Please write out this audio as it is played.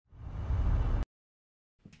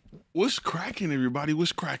What's cracking, everybody?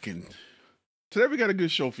 What's cracking? Today we got a good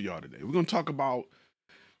show for y'all today. We're gonna talk about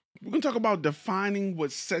defining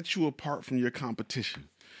what sets you apart from your competition.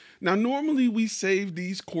 Now, normally we save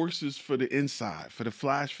these courses for the inside, for the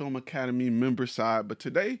FlashFilm Academy member side, but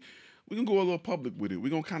today we're gonna go a little public with it.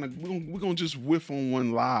 We're gonna just whiff on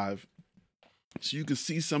one live so you can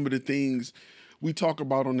see some of the things we talk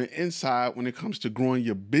about on the inside when it comes to growing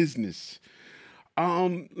your business.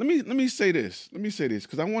 Let me say this.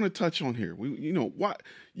 Because I want to touch on here. What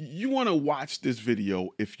you want to watch this video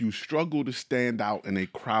if you struggle to stand out in a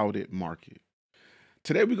crowded market.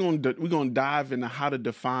 Today we're gonna dive into how to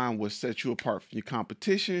define what sets you apart from your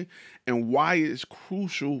competition and why it's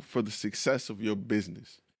crucial for the success of your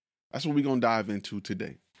business. That's what we're gonna dive into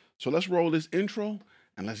today. So let's roll this intro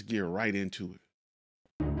and let's get right into it.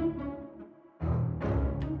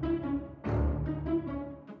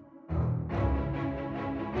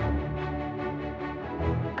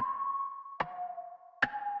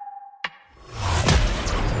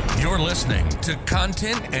 You're listening to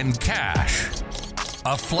Content and Cash,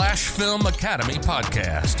 a FlashFilm Academy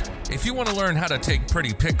podcast. If you want to learn how to take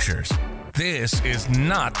pretty pictures, this is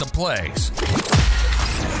not the place.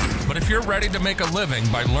 But if you're ready to make a living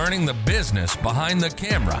by learning the business behind the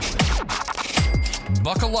camera,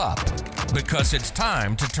 buckle up, because it's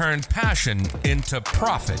time to turn passion into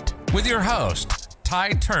profit with your host,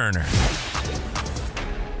 Ty Turner.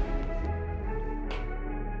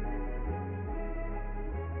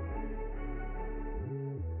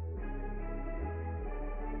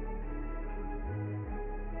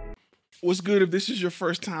 What's good? If this is your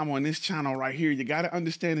first time on this channel right here, you got to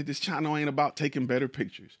understand that this channel ain't about taking better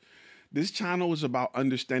pictures. This channel is about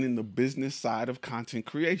understanding the business side of content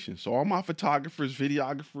creation. So all my photographers,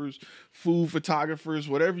 videographers, food photographers,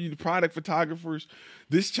 whatever you product photographers,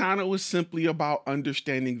 this channel is simply about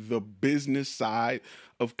understanding the business side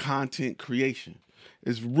of content creation.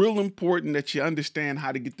 It's real important that you understand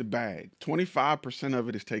how to get the bag. 25% of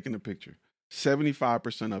it is taking a picture.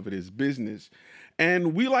 75% of it is business.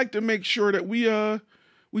 And we like to make sure that we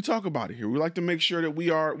talk about it here. We like to make sure that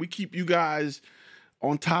we keep you guys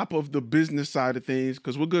on top of the business side of things,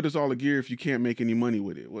 because what good is all the gear if you can't make any money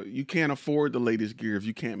with it? Well, you can't afford the latest gear if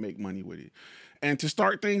you can't make money with it. And to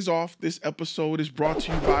start things off, this episode is brought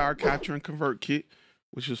to you by our Capture and Convert Kit,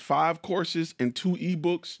 which is 5 courses and 2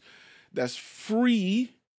 ebooks that's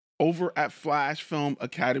free over at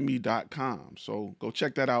flashfilmacademy.com. So go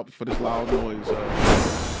check that out for this loud noise.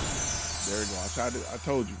 There we go. I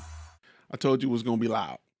told you it was going to be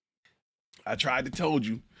loud. I tried to told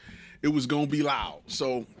you it was going to be loud.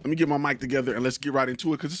 So let me get my mic together and let's get right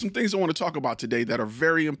into it, because there's some things I want to talk about today that are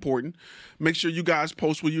very important. Make sure you guys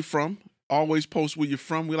post where you're from. Always post where you're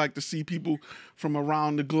from. We like to see people from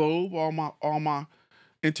around the globe, all my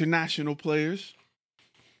international players.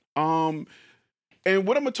 And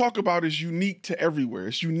what I'm going to talk about is unique to everywhere.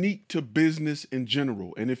 It's unique to business in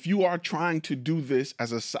general. And if you are trying to do this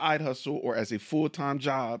as a side hustle or as a full-time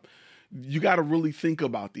job, you got to really think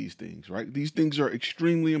about these things, right? These things are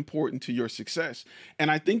extremely important to your success.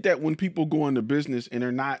 And I think that when people go into business and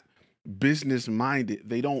they're not business-minded,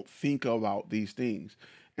 they don't think about these things.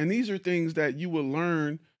 And these are things that you will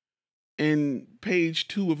learn in page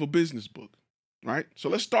 2 of a business book, right? So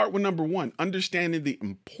let's start with number 1, understanding the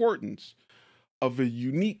importance of a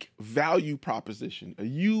unique value proposition, a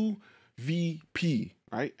UVP,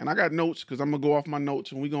 right? And I got notes because I'm gonna go off my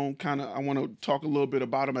notes and I want to talk a little bit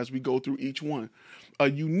about them as we go through each one. A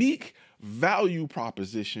unique value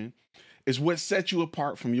proposition is what sets you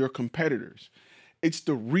apart from your competitors. It's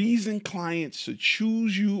the reason clients should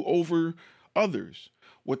choose you over others.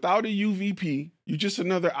 Without a UVP, you're just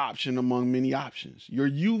another option among many options. Your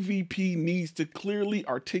UVP needs to clearly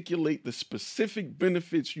articulate the specific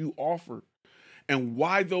benefits you offer and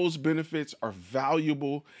why those benefits are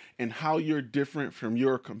valuable and how you're different from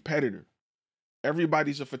your competitor.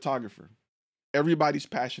 Everybody's a photographer. Everybody's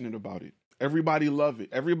passionate about it. Everybody love it.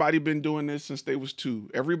 Everybody been doing this since they was 2.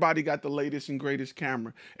 Everybody got the latest and greatest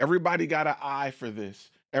camera. Everybody got an eye for this.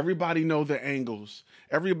 Everybody know the angles.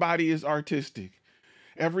 Everybody is artistic.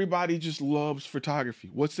 Everybody just loves photography.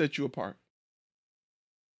 What sets you apart?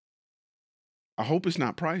 I hope it's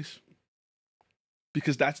not price,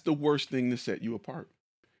 because that's the worst thing to set you apart.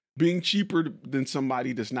 Being cheaper than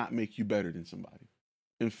somebody does not make you better than somebody.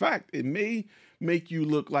 In fact, it may make you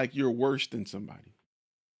look like you're worse than somebody.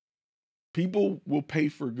 People will pay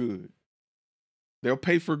for good. They'll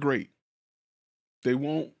pay for great. They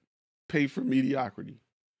won't pay for mediocrity.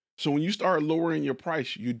 So when you start lowering your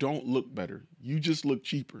price, you don't look better. You just look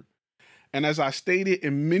cheaper. And as I stated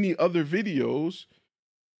in many other videos,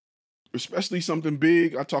 especially something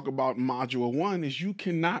big I talk about in module 1, is you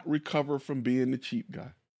cannot recover from being the cheap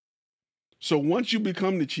guy. So once you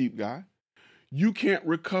become the cheap guy, you can't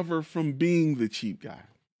recover from being the cheap guy.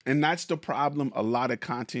 And that's the problem a lot of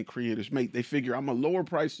content creators make. They figure I'm gonna lower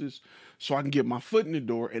prices so I can get my foot in the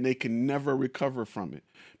door, and they can never recover from it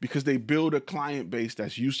because they build a client base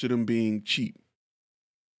that's used to them being cheap.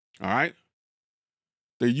 All right?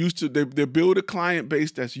 They build a client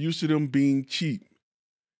base that's used to them being cheap.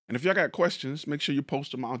 And if y'all got questions, make sure you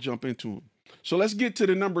post them. I'll jump into them. So let's get to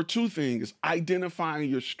the number 2 thing, is identifying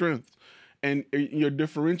your strengths and your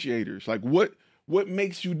differentiators. Like what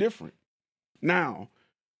makes you different? Now,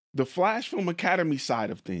 the FlashFilm Academy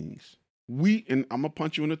side of things, and I'm gonna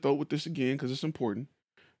punch you in the throat with this again because it's important.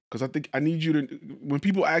 Because I think I need you to, when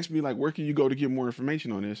people ask me like, where can you go to get more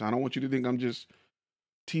information on this? I don't want you to think I'm just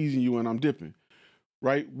teasing you and I'm dipping,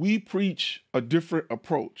 right? We preach a different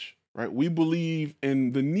approach, right? We believe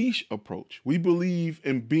in the niche approach. We believe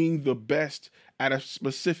in being the best at a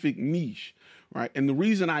specific niche, right? And the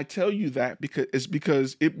reason I tell you that is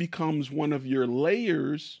because it becomes one of your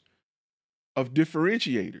layers of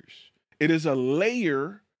differentiators. It is a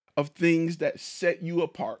layer of things that set you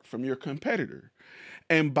apart from your competitor.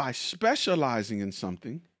 And by specializing in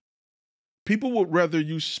something, people would rather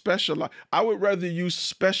you specialize. I would rather you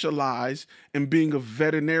specialize in being a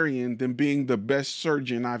veterinarian than being the best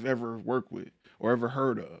surgeon I've ever worked with or ever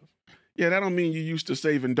heard of. Yeah, that don't mean you're used to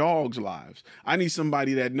saving dogs' lives. I need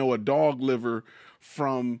somebody that know a dog liver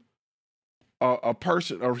from a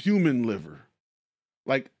person, or human liver.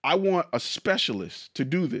 Like, I want a specialist to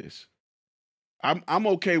do this. I'm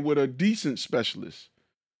okay with a decent specialist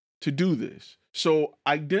to do this. So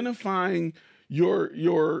identifying your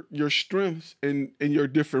strengths and your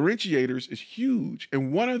differentiators is huge.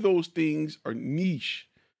 And one of those things are niche.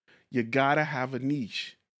 You gotta have a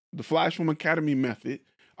niche. The FlashFilm Academy method,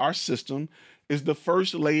 our system, is the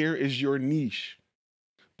first layer is your niche.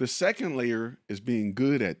 The second layer is being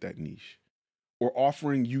good at that niche, or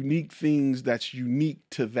offering unique things that's unique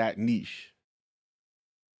to that niche,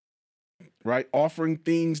 right? Offering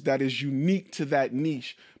things that is unique to that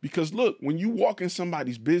niche. Because look, when you walk in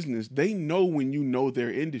somebody's business, they know when you know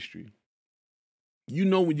their industry. You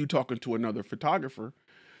know when you're talking to another photographer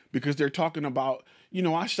because they're talking about,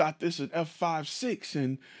 I shot this at f5.6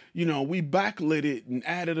 and, we backlit it and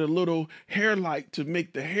added a little hair light to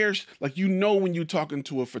make the hair, like, when you're talking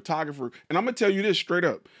to a photographer. And I'm going to tell you this straight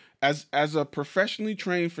up. As a professionally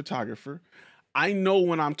trained photographer, I know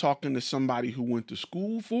when I'm talking to somebody who went to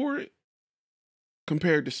school for it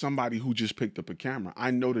compared to somebody who just picked up a camera.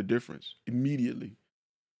 I know the difference immediately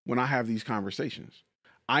when I have these conversations.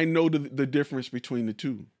 I know the difference between the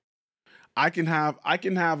two. I can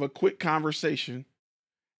have a quick conversation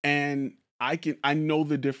and I know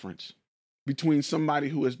the difference between somebody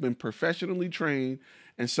who has been professionally trained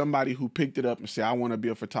and somebody who picked it up and say, I want to be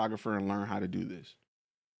a photographer and learn how to do this.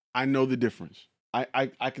 I know the difference.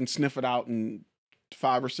 I can sniff it out in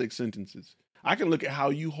 5 or 6 sentences. I can look at how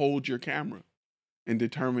you hold your camera and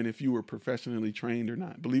determine if you were professionally trained or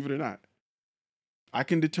not. Believe it or not, I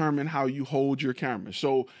can determine how you hold your camera.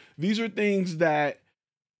 So these are things that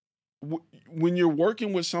when you're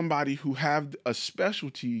working with somebody who have a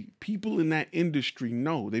specialty, people in that industry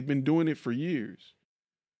know. They've been doing it for years.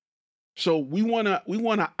 So we want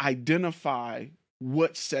to identify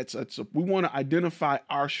what sets us up. We want to identify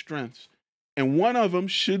our strengths. And one of them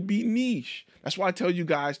should be niche. That's why I tell you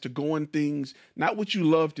guys to go in things, not what you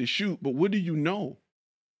love to shoot, but what do you know?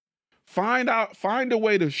 Find a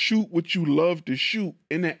way to shoot what you love to shoot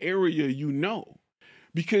in an area you know.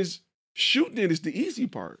 Because shooting it is the easy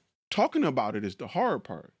part. Talking about it is the hard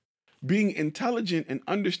part. Being intelligent and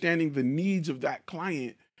understanding the needs of that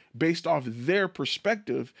client based off their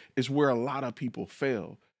perspective is where a lot of people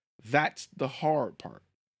fail. That's the hard part.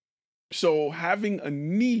 So having a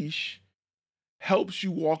niche helps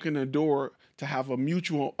you walk in the door to have a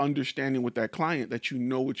mutual understanding with that client that you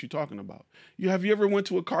know what you're talking about. Have you ever went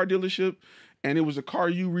to a car dealership and it was a car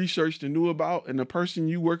you researched and knew about and the person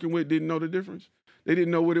you working with didn't know the difference? They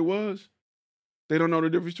didn't know what it was. They don't know the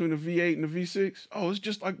difference between the V8 and the V6. Oh, it's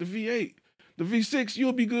just like the V8. The V6,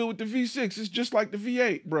 you'll be good with the V6. It's just like the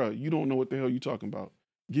V8. Bruh, you don't know what the hell you're talking about.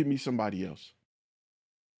 Give me somebody else.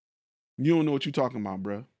 You don't know what you're talking about,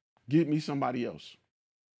 bruh. Get me somebody else.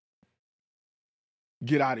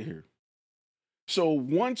 Get out of here. So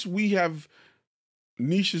once we have,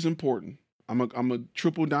 niche is important. I'm a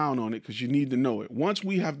triple down on it because you need to know it. Once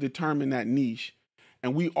we have determined that niche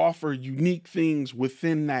and we offer unique things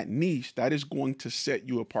within that niche, that is going to set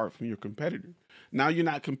you apart from your competitor. Now you're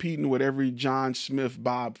not competing with every John Smith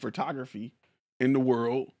Bob photography in the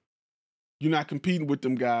world. You're not competing with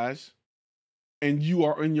them guys. and you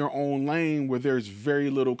are in your own lane where there's very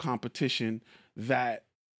little competition that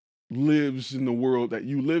lives in the world that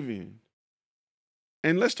you live in.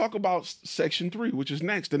 And let's talk about section 3, which is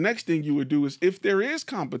next. The next thing you would do is, if there is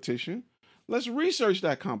competition, let's research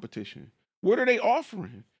that competition. What are they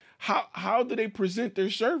offering? How do they present their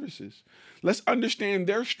services? Let's understand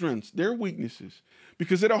their strengths, their weaknesses,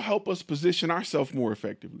 because it'll help us position ourselves more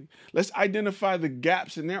effectively. Let's identify the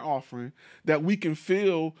gaps in their offering that we can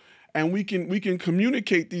fill, and we can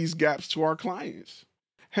communicate these gaps to our clients.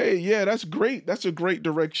 Hey, yeah, that's great. That's a great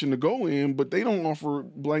direction to go in, but they don't offer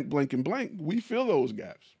blank, blank, and blank. We fill those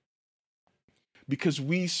gaps because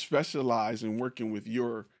we specialize in working with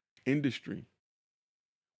your industry.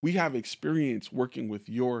 We have experience working with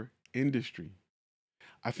your industry.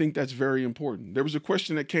 I think that's very important. There was a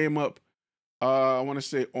question that came up, I want to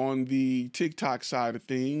say on the TikTok side of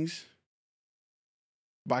things,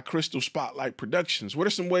 by Crystal Spotlight Productions. What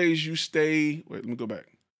are some ways you stay, wait, let me go back.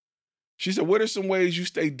 She said, what are some ways you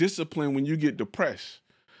stay disciplined when you get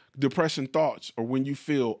depressing thoughts, or when you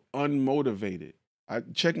feel unmotivated? I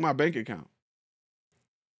check my bank account.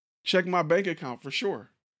 Check my bank account for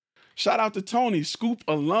sure. Shout out to Tony, Scoop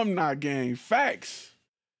Alumni Gang. Facts.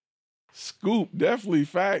 Scoop, definitely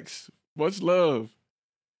facts. Much love.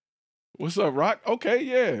 What's up, Rock? Okay,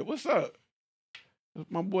 yeah. What's up? That's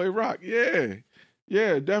my boy Rock. Yeah.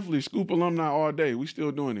 Yeah, definitely. Scoop Alumni all day. We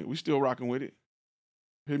still doing it. We still rocking with it.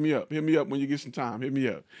 Hit me up. Hit me up when you get some time. Hit me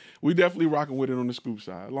up. We definitely rocking with it on the Scoop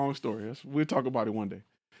side. Long story. We'll talk about it one day.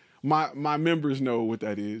 My members know what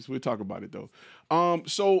that is. We'll talk about it though.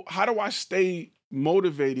 So how do I stay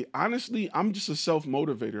motivated? Honestly, I'm just a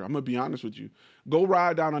self-motivator. I'm gonna be honest with you. Go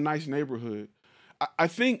ride down a nice neighborhood. I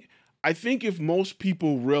think if most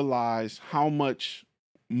people realize how much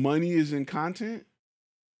money is in content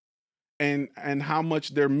and how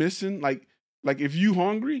much they're missing, like if you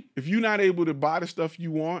hungry, if you're not able to buy the stuff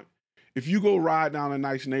you want, if you go ride down a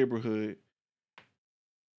nice neighborhood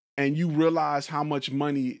and you realize how much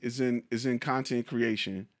money is in content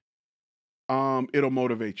creation, it'll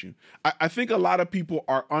motivate you. I think a lot of people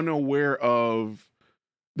are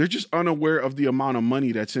they're just unaware of the amount of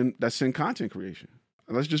money that's in content creation.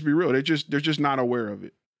 Let's just be real. They're just not aware of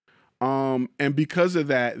it. And because of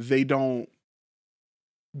that,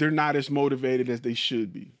 they're not as motivated as they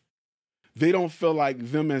should be. They don't feel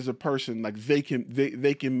like them as a person, like they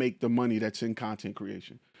can make the money that's in content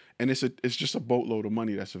creation. And it's just a boatload of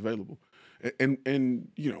money that's available. And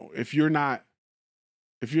you know, if you're not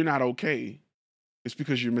okay, it's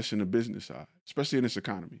because you're missing the business side, especially in this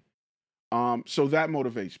economy. So that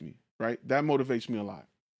motivates me, right? That motivates me a lot.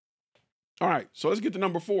 All right, so let's get to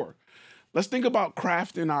number 4. Let's think about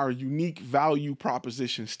crafting our unique value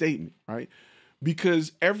proposition statement, right?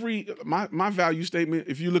 Because my value statement,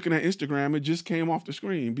 if you're looking at Instagram, it just came off the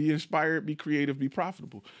screen. Be inspired, be creative, be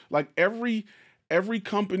profitable. Like every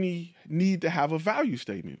company need to have a value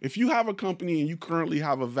statement. If you have a company and you currently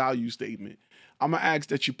have a value statement, I'm gonna ask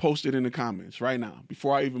that you post it in the comments right now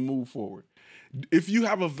before I even move forward. If you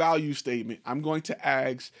have a value statement, I'm going to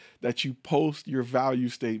ask that you post your value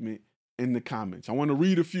statement in the comments. I want to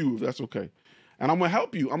read a few, if that's okay. And I'm gonna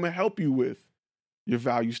help you. I'm gonna help you with your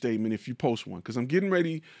value statement if you post one, because I'm getting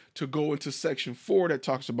ready to go into section 4 that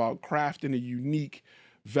talks about crafting a unique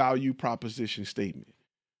value proposition statement.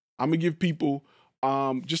 I'm gonna give people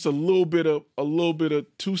just a little bit of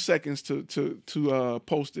 2 seconds to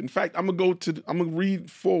post it. In fact, I'm gonna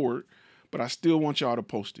read forward, but I still want y'all to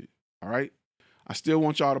post it. All right, I still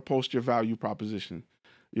want y'all to post your value proposition,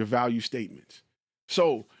 your value statements.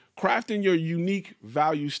 So crafting your unique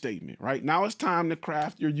value statement, right? Now it's time to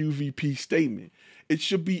craft your UVP statement. It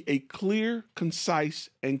should be a clear, concise,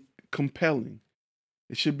 and compelling.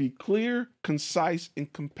 It should be clear, concise,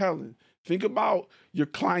 and compelling. Think about your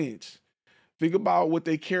clients. Think about what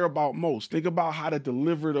they care about most. Think about how to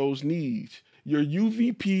deliver those needs. Your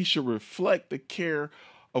UVP should reflect the care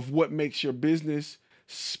of what makes your business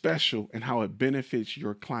special and how it benefits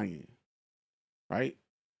your client, right?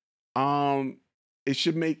 It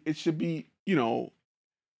should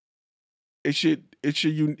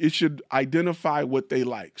identify what they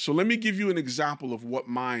like. So let me give you an example of what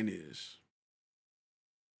mine is.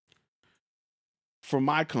 For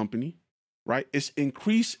my company, right? It's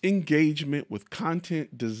increase engagement with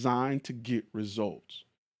content designed to get results.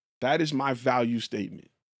 That is my value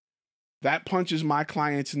statement. That punches my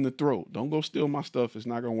clients in the throat. Don't go steal my stuff. It's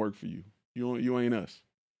not going to work for you. You ain't us.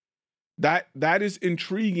 That is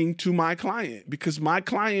intriguing to my client because my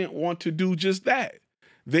client want to do just that.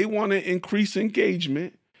 They want to increase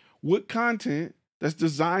engagement with content that's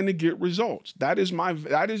designed to get results. That is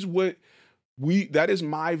what That is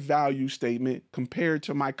my value statement compared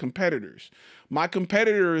to my competitors. My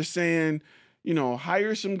competitor is saying,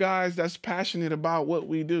 hire some guys that's passionate about what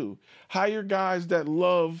we do. Hire guys that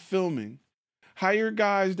love filming. Hire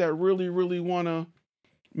guys that really, really want to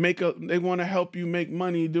they want to help you make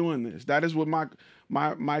money doing this. That is what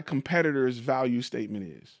my competitor's value statement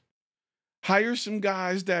is. Hire some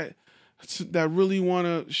guys that really want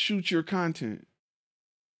to shoot your content.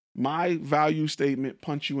 My value statement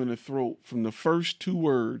punch you in the throat from the first 2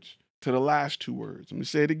 words to the last 2 words. Let me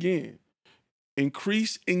say it again.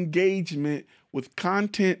 Increase engagement with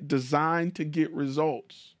content designed to get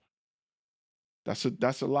results. That's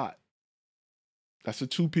a lot. That's a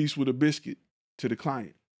 2-piece with a biscuit to the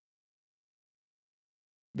client.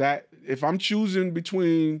 That if I'm choosing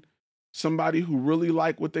between somebody who really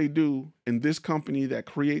like what they do and this company that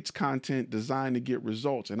creates content designed to get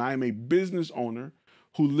results, and I am a business owner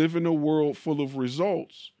who live in a world full of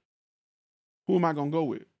results, who am I going to go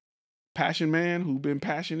with? Passion man who been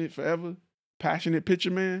passionate forever? Passionate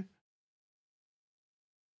picture man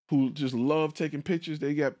who just love taking pictures?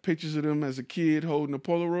 They got pictures of them as a kid holding a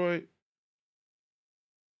Polaroid?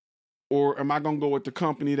 Or am I going to go with the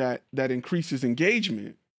company that increases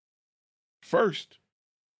engagement first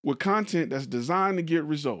with content that's designed to get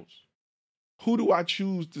results? Who do I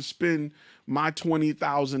choose to spend my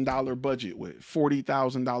 $20,000 budget with,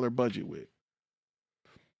 $40,000 budget with?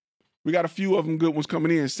 We got a few of them good ones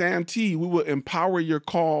coming in. Sam T, we will empower your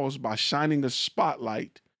cause by shining a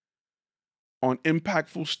spotlight on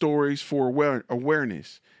impactful stories for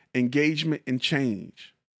awareness, engagement, and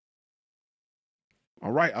change.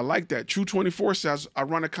 All right, I like that. True 24 says, I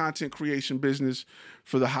run a content creation business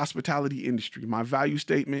for the hospitality industry. My value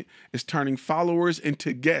statement is turning followers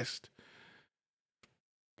into guests.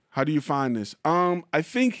 How do you find this? I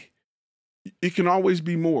think it can always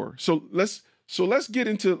be more. So let's get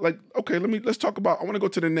into let's talk about, I want to go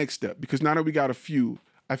to the next step, because now that we got a few,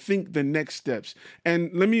 I think the next steps, and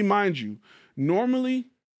let me remind you, normally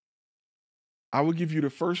I would give you the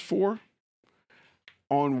first 4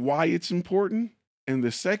 on why it's important. And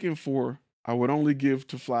the second 4, I would only give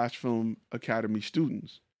to FlashFilm Academy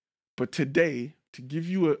students. But today, to give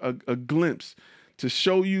you a glimpse, to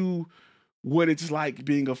show you what it's like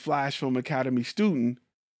being a FlashFilm Academy student,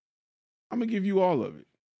 I'm going to give you all of it.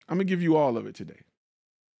 I'm going to give you all of it today.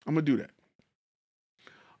 I'm going to do that.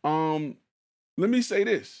 Let me say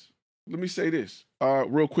this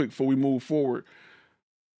real quick before we move forward.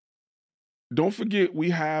 Don't forget,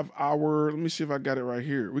 we have let me see if I got it right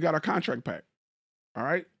here. We got our contract pack. All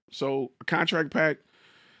right. So a contract pack,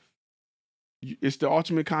 it's the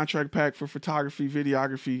ultimate contract pack for photography,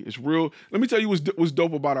 videography. It's real. Let me tell you what's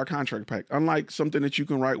dope about our contract pack. Unlike something that you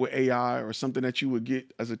can write with AI or something that you would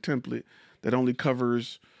get as a template that only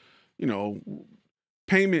covers,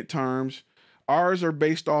 payment terms, ours are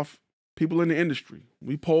based off people in the industry.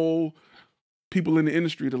 We poll people in the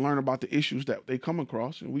industry to learn about the issues that they come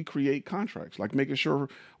across, and we create contracts, like making sure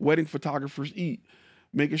wedding photographers eat,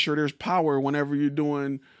 making sure there's power whenever you're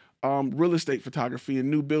doing real estate photography in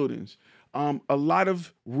new buildings. A lot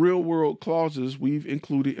of real world clauses we've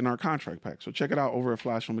included in our contract pack. So check it out over at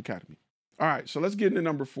FlashFilm Academy. All right, so let's get into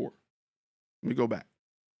number 4. Let me go back,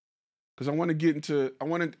 because I want to get into, I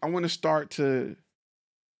want to start to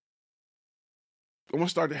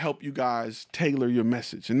help you guys tailor your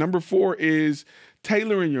message. And number 4 is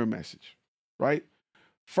tailoring your message, right?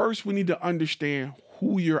 First, we need to understand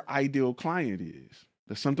who your ideal client is.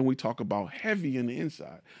 That's something we talk about heavy in the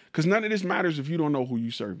inside, because none of this matters if you don't know who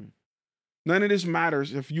you're serving. None of this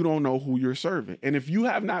matters if you don't know who you're serving. And if you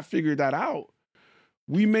have not figured that out,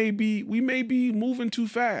 we may be moving too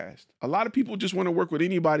fast. A lot of people just want to work with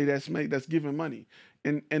anybody that's giving money.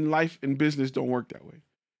 And life and business don't work that way.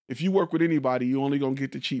 If you work with anybody, you're only gonna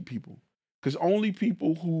get the cheap people, because only cheap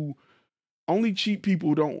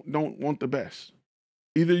people don't want the best.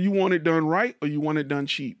 Either you want it done right or you want it done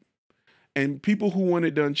cheap. And people who want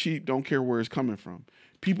it done cheap don't care where it's coming from.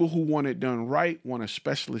 People who want it done right want a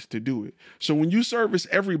specialist to do it. So when you service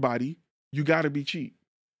everybody, you got to be cheap.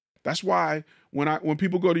 That's why when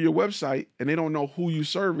people go to your website and they don't know who you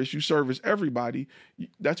service everybody.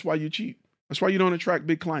 That's why you're cheap. That's why you don't attract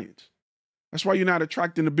big clients. That's why you're not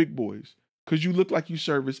attracting the big boys, because you look like you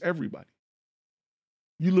service everybody.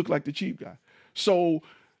 You look like the cheap guy. So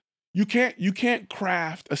you can't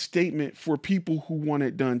craft a statement for people who want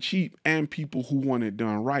it done cheap and people who want it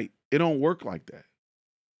done right. It don't work like that,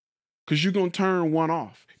 because you're going to turn one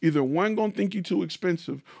off. Either one going to think you're too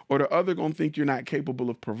expensive, or the other going to think you're not capable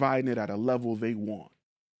of providing it at a level they want.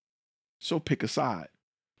 So pick a side.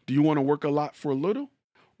 Do you want to work a lot for a little,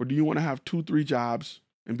 or do you want to have 2-3 jobs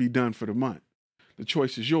and be done for the month? The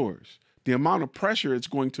choice is yours. the amount of pressure it's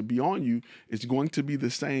going to be on you is going to be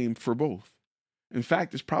the same for both. In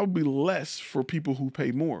fact, it's probably less for people who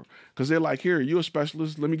pay more because they're like, here, you're a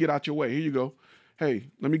specialist. Let me get out your way. Here you go. Hey,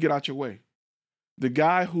 let me get out your way. The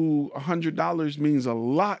guy who $100 means a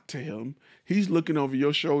lot to him, he's looking over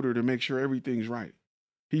your shoulder to make sure everything's right.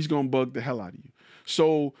 He's going to bug the hell out of you.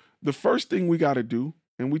 So the first thing we got to do,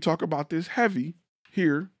 and we talk about this heavy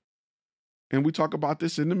here, and we talk about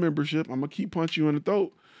this in the membership. I'm going to keep punching you in the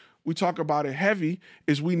throat. We talk about it heavy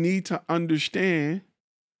is we need to understand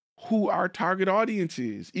who our target audience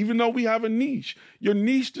is. Even though we have a niche, your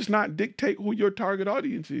niche does not dictate who your target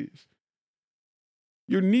audience is.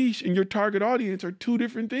 Your niche and your target audience are two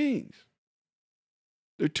different things.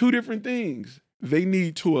 They're two different things. They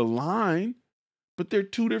need to align, but they're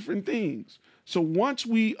two different things. So once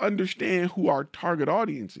we understand who our target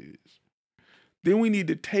audience is, then we need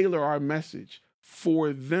to tailor our message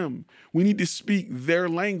for them. We need to speak their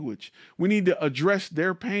language. We need to address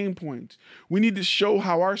their pain points. We need to show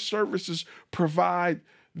how our services provide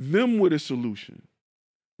them with a solution.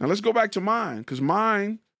 Now let's go back to mine, because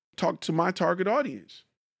mine talk to my target audience.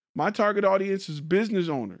 My target audience is business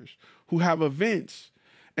owners who have events.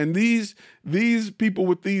 And these people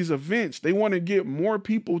with these events, they want to get more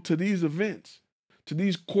people to these events, to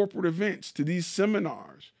these corporate events, to these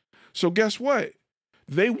seminars. So guess what?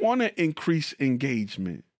 They want to increase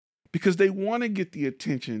engagement because they want to get the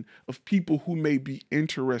attention of people who may be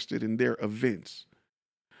interested in their events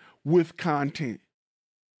with content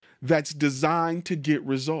that's designed to get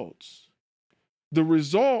results. The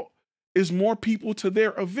result is more people to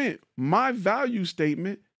their event. My value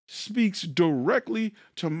statement speaks directly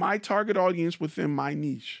to my target audience within my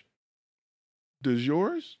niche. Does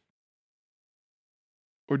yours?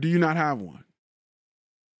 Or do you not have one?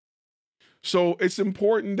 So it's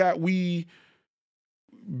important that we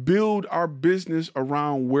build our business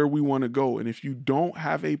around where we want to go. And if you don't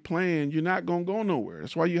have a plan, you're not going to go nowhere.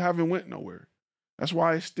 That's why you haven't went nowhere. That's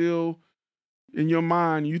why it's still in your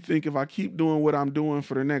mind. You think if I keep doing what I'm doing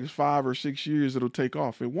for the next 5 or 6 years, it'll take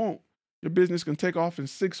off. It won't. Your business can take off in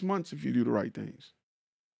 6 months if you do the right things.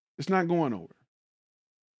 It's not going nowhere.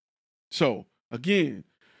 So again,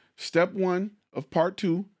 step 1 of part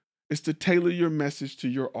 2 is to tailor your message to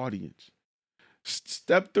your audience.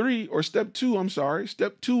 Step 2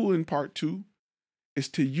 in part 2 is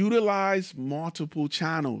to utilize multiple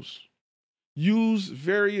channels. Use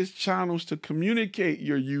various channels to communicate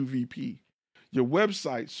your UVP, your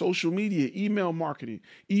website, social media, email marketing,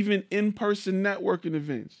 even in-person networking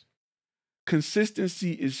events.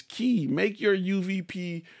 Consistency is key. Make your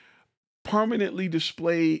UVP permanently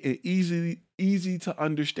displayed and easy to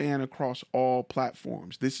understand across all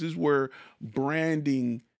platforms. This is where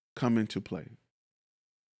branding come into play.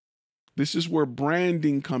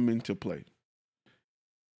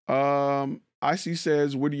 IC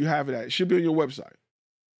says, where do you have it at? It should be on your website.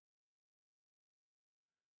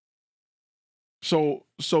 So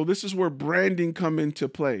this is where branding come into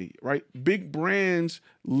play, right? Big brands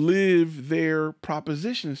live their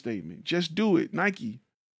proposition statement. Just do it. Nike.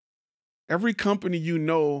 Every company you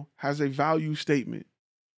know has a value statement.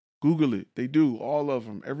 Google it. They do, all of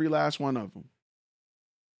them, every last one of them.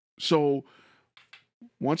 So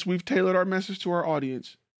once we've tailored our message to our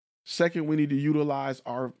audience, second, we need to utilize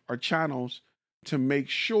our channels to make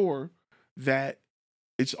sure that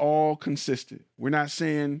it's all consistent. We're not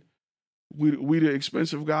saying we the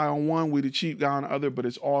expensive guy on one, we the cheap guy on the other, but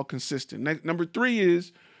it's all consistent. Number 3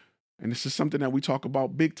 is, and this is something that we talk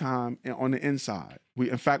about big time on the inside.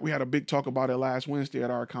 In fact, we had a big talk about it last Wednesday at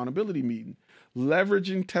our accountability meeting.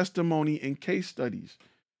 Leveraging testimony and case studies.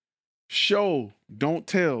 Show, don't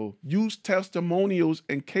tell. Use testimonials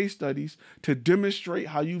and case studies to demonstrate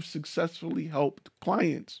how you've successfully helped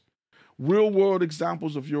clients. Real world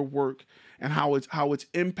examples of your work and how its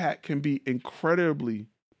impact can be incredibly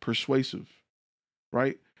persuasive,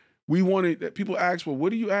 right? We wanted that people ask, well, what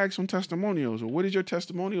do you ask on testimonials? Or what is your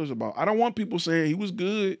testimonials about? I don't want people saying he was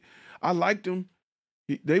good. I liked him.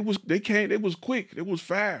 They was quick. It was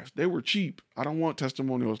fast. They were cheap. I don't want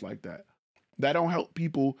testimonials like that. That don't help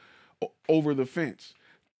people over the fence.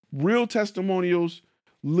 Real testimonials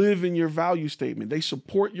live in your value statement. They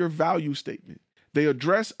support your value statement. They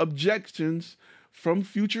address objections from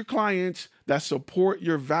future clients that support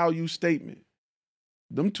your value statement.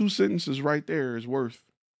 Them 2 sentences right there is worth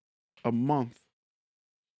a month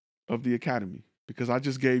of the academy, because I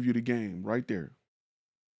just gave you the game right there.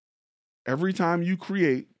 Every time you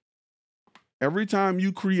create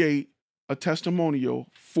a testimonial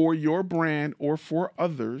for your brand or for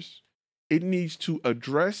others, it needs to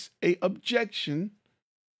address an objection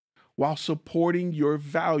while supporting your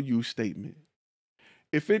value statement.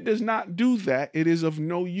 If it does not do that, it is of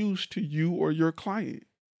no use to you or your client.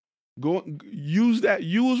 Go use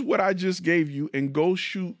what I just gave you and go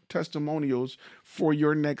shoot testimonials for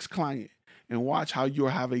your next client and watch how you'll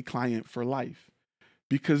have a client for life.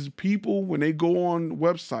 Because people, when they go on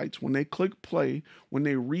websites, when they click play, when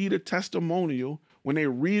they read a testimonial, when they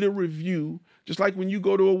read a review, just like when you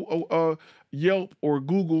go to a Yelp or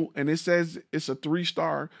Google and it says it's a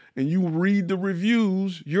 3-star and you read the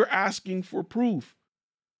reviews, you're asking for proof.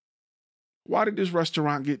 Why did this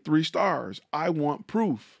restaurant get 3 stars? I want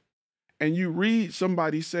proof. And you read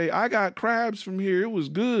somebody say, I got crabs from here. It was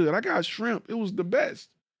good. I got shrimp. It was the best.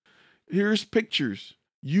 Here's pictures.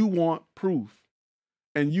 You want proof.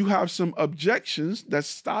 And you have some objections that's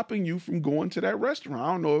stopping you from going to that restaurant.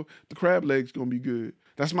 I don't know if the crab legs going to be good.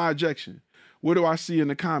 That's my objection. What do I see in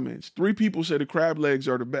the comments? 3 people say the crab legs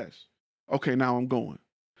are the best. Okay, now I'm going.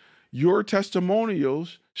 Your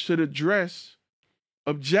testimonials should address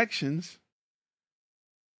objections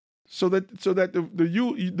so that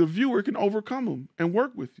the viewer can overcome them and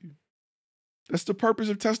work with you. That's the purpose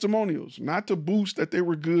of testimonials, not to boost that they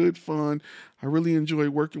were good, fun. I really enjoyed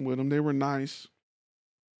working with them. They were nice.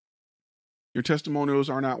 Your testimonials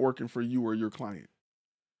are not working for you or your client.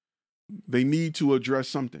 They need to address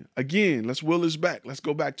something. Again, let's will this back. Let's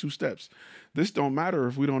go back 2 steps. This don't matter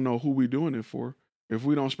if we don't know who we're doing it for, if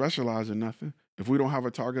we don't specialize in nothing, if we don't have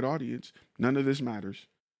a target audience, none of this matters.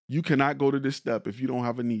 You cannot go to this step if you don't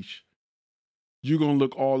have a niche. You're going to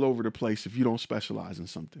look all over the place if you don't specialize in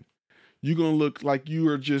something. You're going to look like you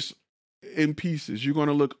are just in pieces. You're going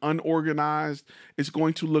to look unorganized. It's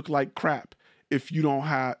going to look like crap if you don't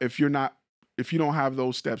have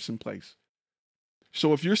those steps in place.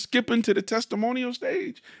 So if you're skipping to the testimonial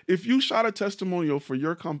stage, if you shot a testimonial for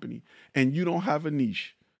your company and you don't have a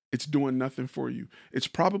niche, it's doing nothing for you. It's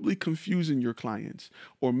probably confusing your clients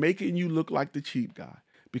or making you look like the cheap guy,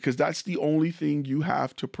 because that's the only thing you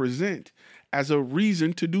have to present as a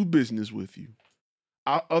reason to do business with you,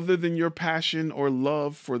 other than your passion or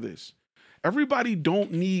love for this. Everybody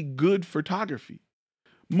don't need good photography.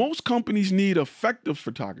 Most companies need effective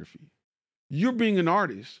photography. You're being an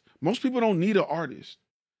artist. Most people don't need an artist.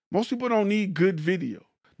 Most people don't need good video.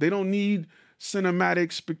 They don't need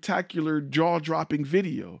cinematic, spectacular, jaw-dropping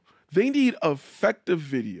video. They need effective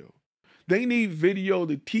video. They need video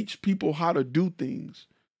to teach people how to do things.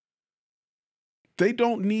 They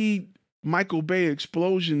don't need Michael Bay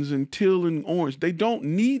explosions and teal and orange. They don't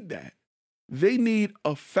need that. They need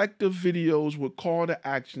effective videos with call to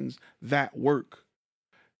actions that work.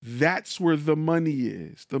 That's where the money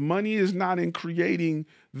is. The money is not in creating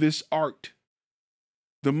this art.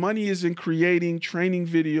 The money is in creating training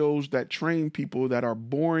videos that train people that are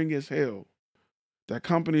boring as hell, that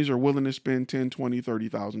companies are willing to spend $10,000, $20,000,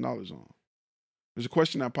 $30,000 on. There's a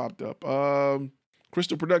question that popped up.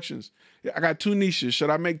 Crystal Productions. Yeah, I got 2 niches. Should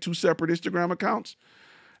I make 2 separate Instagram accounts?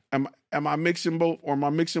 Am I mixing both, or am I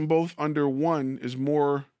mixing both under one is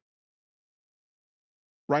more?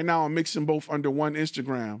 Right now, I'm mixing both under one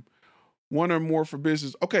Instagram, one or more for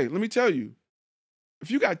business. Okay, let me tell you, if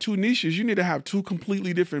you got 2 niches, you need to have 2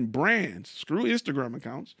 completely different brands. Screw Instagram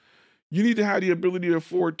accounts. You need to have the ability to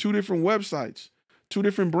afford 2 different websites, 2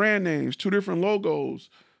 different brand names, 2 different logos,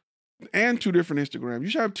 and 2 different Instagrams. You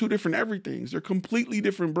should have 2 different everythings. They're completely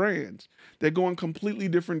different brands. They go in completely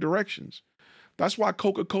different directions. That's why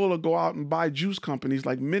Coca-Cola go out and buy juice companies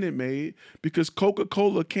like Minute Maid, because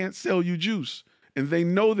Coca-Cola can't sell you juice. And they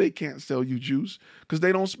know they can't sell you juice because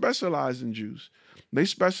they don't specialize in juice. They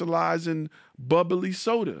specialize in bubbly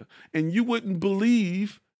soda. And you wouldn't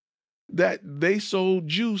believe that they sold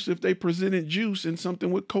juice if they presented juice in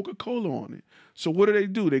something with Coca-Cola on it. So what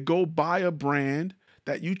do? They go buy a brand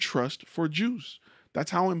that you trust for juice.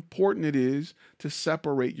 That's how important it is to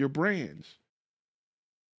separate your brands.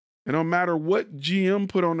 And no matter what GM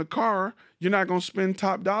put on the car, you're not going to spend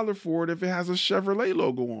top dollar for it if it has a Chevrolet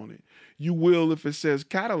logo on it. You will if it says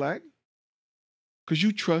Cadillac, because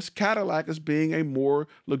you trust Cadillac as being a more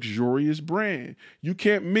luxurious brand. You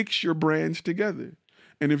can't mix your brands together.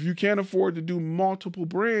 And if you can't afford to do multiple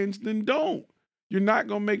brands, then don't. You're not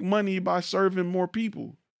going to make money by serving more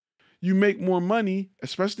people. You make more money,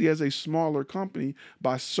 especially as a smaller company,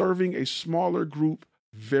 by serving a smaller group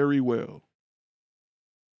very well.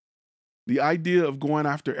 The idea of going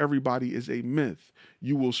after everybody is a myth.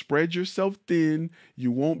 You will spread yourself thin,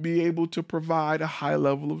 you won't be able to provide a high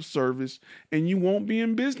level of service, and you won't be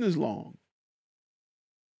in business long.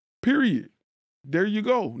 Period. There you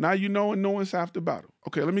go. Now you know, and knowing's half the battle.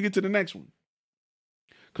 Okay, let me get to the next one,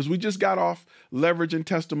 because we just got off leveraging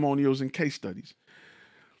testimonials and case studies.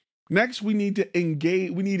 Next, we need to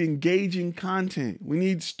engage. We need engaging content. We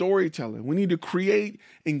need storytelling. We need to create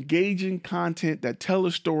engaging content that tell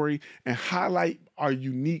a story and highlight our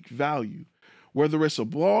unique value. Whether it's a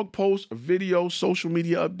blog post, a video, social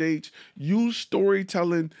media updates, use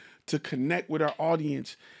storytelling to connect with our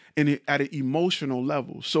audience at an emotional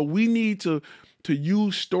level. So we need to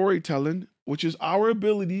use storytelling, which is our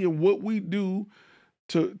ability and what we do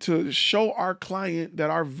to show our client that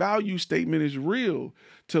our value statement is real,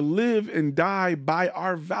 to live and die by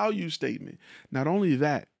our value statement. Not only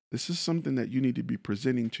that, this is something that you need to be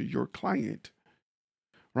presenting to your client,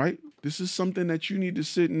 right? This is something that you need to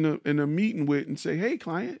sit in a meeting with and say, hey,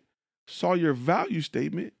 client, saw your value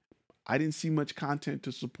statement. I didn't see much content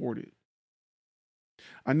to support it.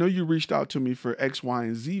 I know you reached out to me for X, Y,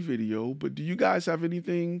 and Z video, but do you guys have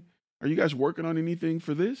anything? Are you guys working on anything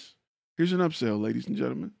for this? Here's an upsell, ladies and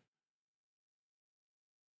gentlemen.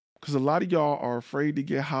 Because a lot of y'all are afraid to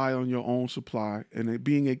get high on your own supply, and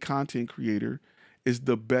being a content creator is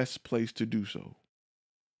the best place to do so.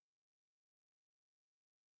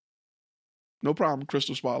 No problem,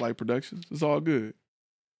 Crystal Spotlight Productions. It's all good.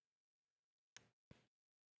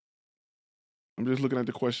 I'm just looking at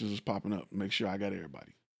the questions that's popping up. Make sure I got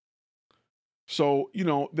everybody. So, you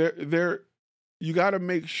know, you got to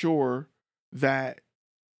make sure that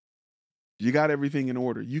you got everything in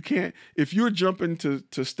order. You can't, if you're jumping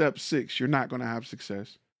to step 6, you're not going to have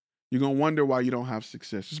success. You're going to wonder why you don't have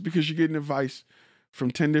success. It's because you're getting advice from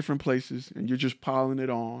 10 different places and you're just piling it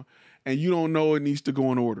on and you don't know it needs to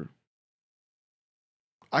go in order.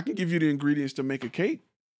 I can give you the ingredients to make a cake.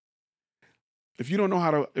 If you don't know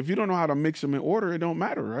how to mix them in order, it don't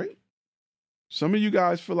matter, right? Some of you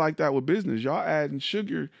guys feel like that with business. Y'all adding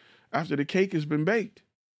sugar after the cake has been baked.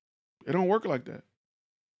 It don't work like that.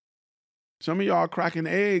 Some of y'all cracking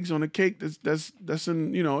eggs on a cake that's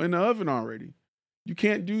in the oven already. You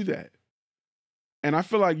can't do that. And I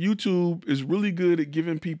feel like YouTube is really good at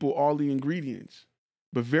giving people all the ingredients,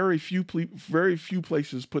 but very few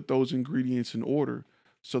places put those ingredients in order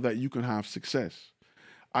so that you can have success.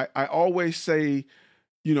 I always say,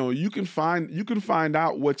 you can find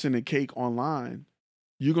out what's in a cake online.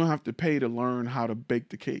 You're gonna have to pay to learn how to bake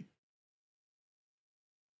the cake.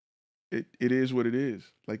 It is what it is.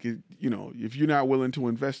 Like if you're not willing to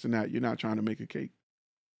invest in that, you're not trying to make a cake.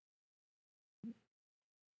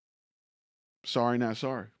 Sorry, not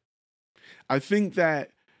sorry. I think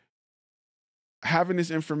that having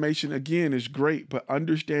this information again is great, but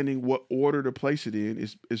understanding what order to place it in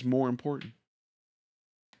is more important.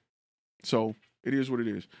 So it is what it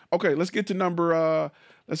is. Okay, let's get to number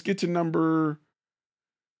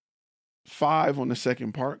 5 on the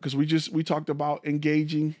second part, because we talked about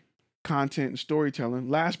engaging content and storytelling.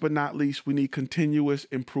 Last but not least, we need continuous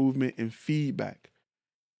improvement and feedback.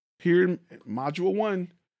 Here in module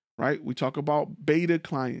 1, right, we talk about beta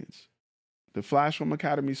clients. The FlashFilm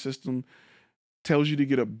Academy system tells you to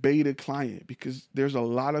get a beta client because there's a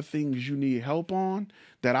lot of things you need help on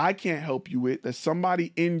that I can't help you with, that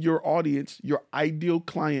somebody in your audience, your ideal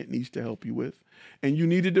client, needs to help you with. And you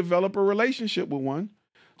need to develop a relationship with one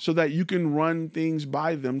so that you can run things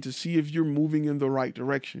by them to see if you're moving in the right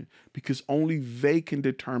direction, because only they can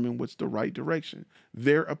determine what's the right direction.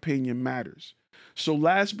 Their opinion matters. So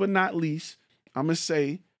last but not least, I'm going to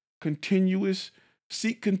say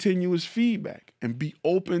seek continuous feedback and be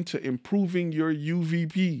open to improving your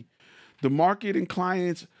UVP. The market and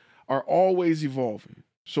clients are always evolving.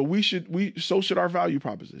 So so should our value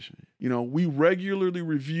proposition. We regularly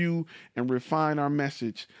review and refine our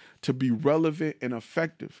message to be relevant and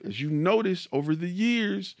effective. As you notice over the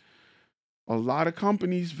years, a lot of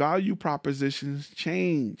companies' value propositions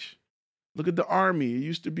change. Look at the Army. It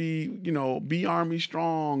used to be, be Army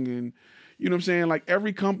strong, and you know what I'm saying? Like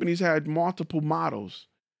every company's had multiple models.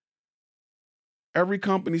 Every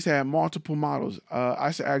company's had multiple models.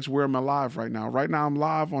 I should ask, where am I live right now? Right now I'm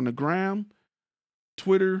live on the Gram,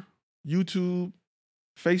 Twitter, YouTube,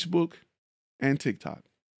 Facebook, and TikTok.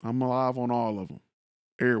 I'm live on all of them,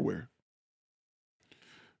 everywhere.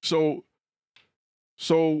 So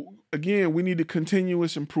again, we need a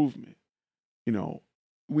continuous improvement.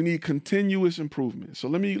 We need continuous improvement. So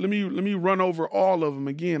let me run over all of them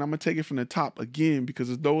again. I'm gonna take it from the top again, because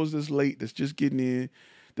it's those that's late, that's just getting in,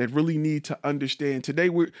 that really need to understand. Today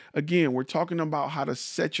we're talking about how to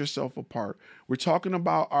set yourself apart. We're talking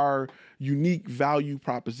about our unique value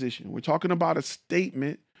proposition. We're talking about a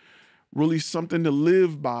statement, really something to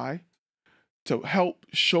live by, to help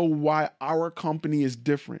show why our company is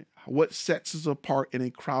different, What sets us apart in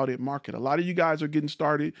a crowded market? A lot of you guys are getting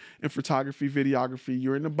started in photography, videography.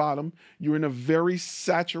 You're in the bottom. You're in a very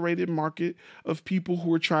saturated market of people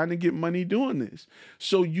who are trying to get money doing this.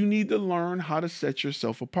 So you need to learn how to set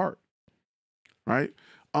yourself apart, right?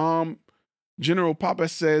 General Papa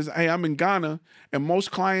says, hey, I'm in Ghana, and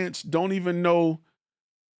most clients don't even know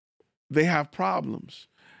they have problems.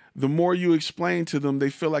 The more you explain to them,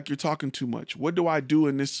 they feel like you're talking too much. What do I do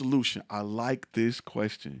in this solution? I like this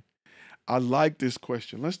question. I like this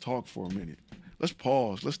question. Let's talk for a minute. Let's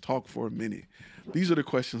pause. Let's talk for a minute. These are the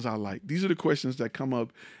questions I like. These are the questions that come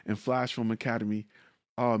up in FlashFilm Academy.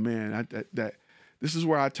 Oh man, this is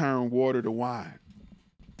where I turn water to wine.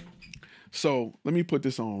 So let me put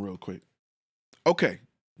this on real quick. Okay,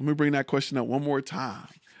 let me bring that question up one more time.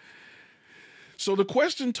 So the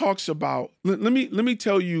question talks about, let me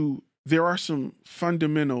tell you, there are some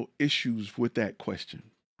fundamental issues with that question,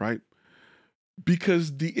 right?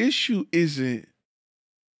 Because the issue isn't,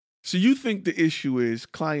 so you think the issue is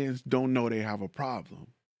clients don't know they have a problem.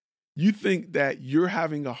 You think that you're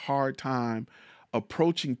having a hard time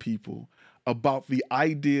approaching people about the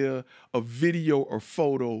idea of video or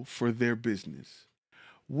photo for their business.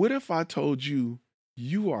 What if I told you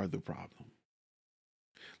you are the problem?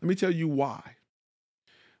 Let me tell you why.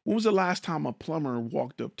 When was the last time a plumber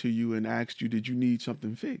walked up to you and asked you, did you need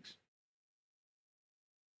something fixed?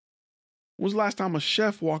 When was the last time a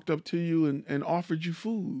chef walked up to you and offered you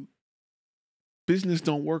food? Business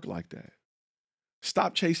don't work like that.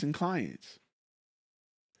 Stop chasing clients.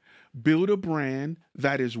 Build a brand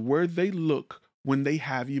that is where they look when they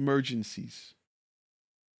have emergencies.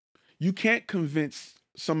 You can't convince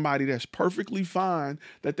somebody that's perfectly fine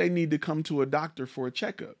that they need to come to a doctor for a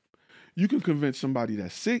checkup. You can convince somebody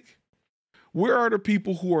that's sick. Where are the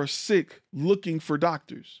people who are sick looking for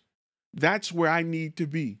doctors? That's where I need to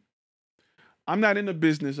be. I'm not in the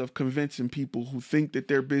business of convincing people who think that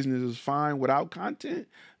their business is fine without content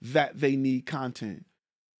that they need content.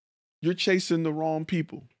 You're chasing the wrong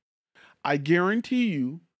people. I guarantee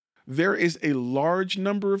you there is a large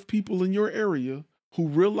number of people in your area who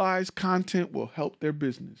realize content will help their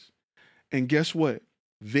business. And guess what?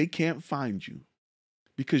 They can't find you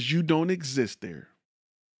because you don't exist there.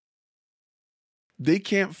 They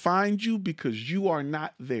can't find you because you are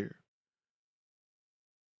not there.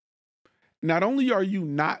 Not only are you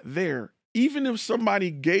not there, even if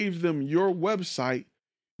somebody gave them your website,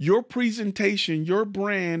 your presentation, your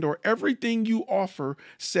brand, or everything you offer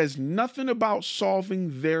says nothing about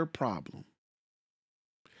solving their problem.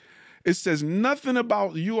 It says nothing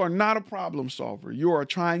about you are not a problem solver. You are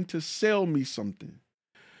trying to sell me something.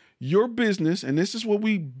 Your business, and this is what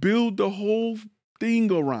we build the whole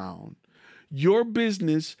thing around, your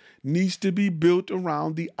business needs to be built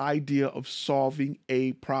around the idea of solving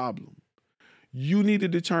a problem. You need to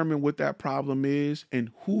determine what that problem is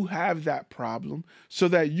and who have that problem so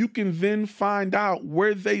that you can then find out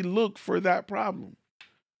where they look for that problem.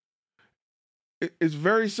 It's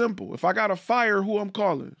very simple. If I got a fire, who I'm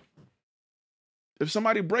calling? If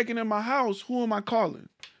somebody breaking in my house, who am I calling?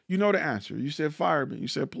 You know the answer. You said fireman. You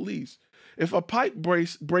said police. If a pipe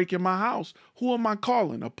break in my house, who am I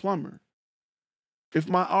calling? A plumber. If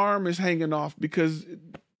my arm is hanging off because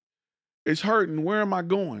it's hurting, where am I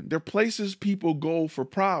going? There are places people go for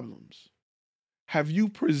problems. Have you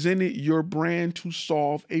presented your brand to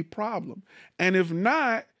solve a problem? And if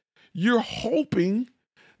not, you're hoping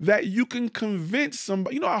that you can convince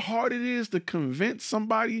somebody. You know how hard it is to convince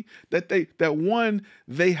somebody that one,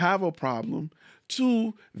 they have a problem.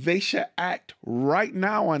 Two, they should act right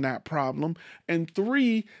now on that problem. And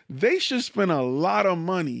three, they should spend a lot of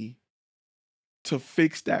money to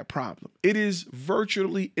fix that problem. It is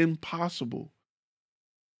virtually impossible.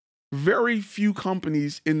 Very few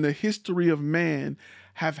companies in the history of man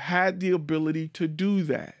have had the ability to do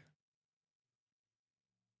that.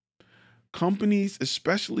 Companies,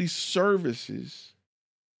 especially services,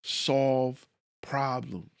 solve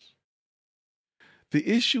problems. The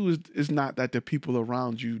issue is not that the people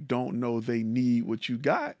around you don't know they need what you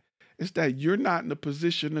got. It's that you're not in a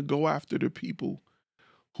position to go after the people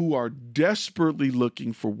who are desperately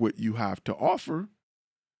looking for what you have to offer.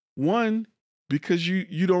 One, because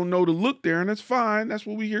you don't know to look there, and that's fine. That's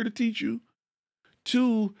what we're here to teach you.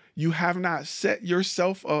 Two, you have not set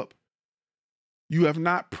yourself up. You have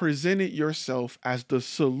not presented yourself as the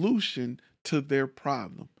solution to their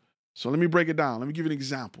problem. So let me break it down. Let me give you an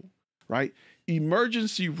example, right?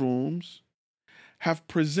 Emergency rooms have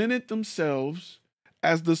presented themselves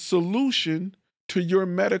as the solution to your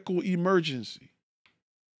medical emergency.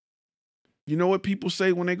 You know what people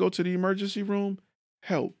say when they go to the emergency room?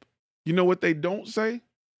 Help. You know what they don't say?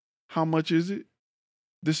 How much is it?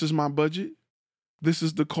 This is my budget. This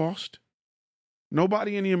is the cost.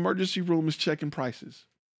 Nobody in the emergency room is checking prices.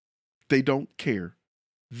 They don't care.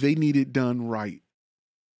 They need it done right.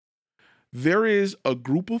 There is a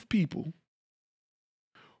group of people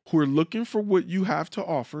who are looking for what you have to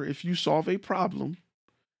offer if you solve a problem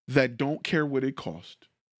that don't care what it costs.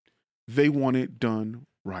 They want it done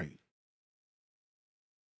right.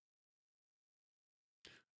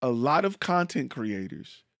 A lot of content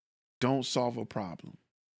creators don't solve a problem.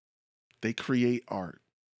 They create art.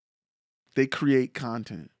 They create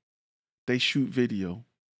content. They shoot video.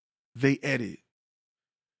 They edit.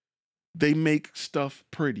 They make stuff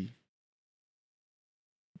pretty.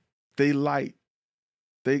 They light.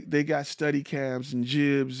 They got steady cams and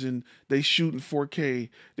jibs, and they shoot in 4K.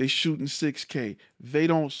 They shoot in 6K. They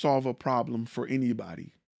don't solve a problem for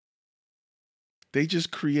anybody. They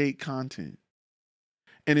just create content.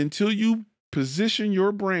 And until you position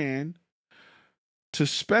your brand to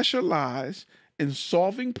specialize in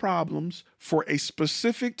solving problems for a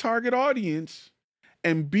specific target audience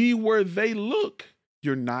and be where they look,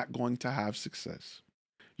 you're not going to have success.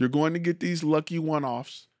 You're going to get these lucky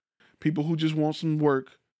one-offs, people who just want some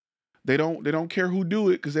work. They don't care who do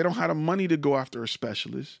it because they don't have the money to go after a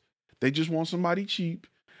specialist. They just want somebody cheap,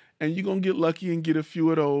 and you're going to get lucky and get a few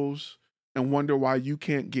of those and wonder why you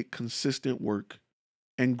can't get consistent work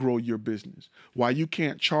and grow your business, why you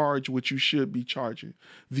can't charge what you should be charging.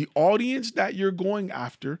 The audience that you're going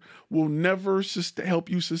after will never help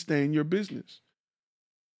you sustain your business.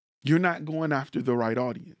 You're not going after the right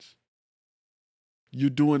audience.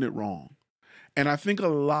 You're doing it wrong. And I think a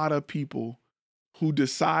lot of people who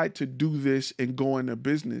decide to do this and go into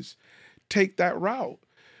business take that route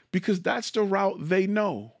because that's the route they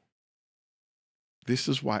know. This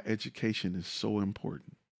is why education is so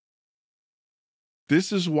important.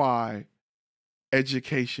 This is why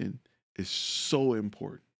education is so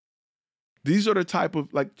important. These are the type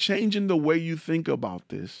of, like, changing the way you think about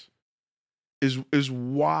this is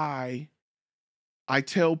why I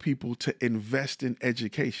tell people to invest in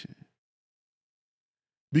education.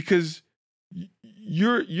 Because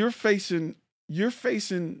you're facing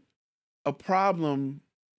a problem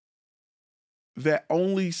that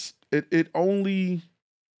only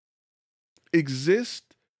exists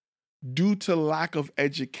due to lack of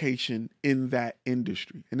education in that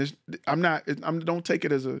industry. And don't take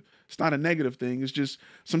it as it's not a negative thing. It's just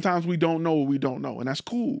sometimes we don't know what we don't know, and that's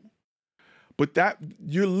cool. But that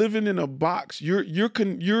you're living in a box.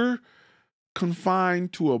 You're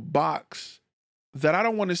confined to a box that I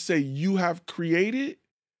don't want to say you have created,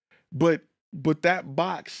 but that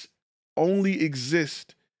box only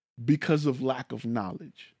exists because of lack of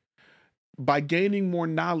knowledge. By gaining more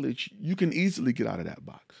knowledge, you can easily get out of that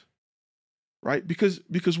box, right? Because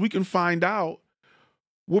we can find out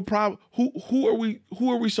who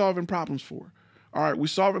are we solving problems for. All right, we're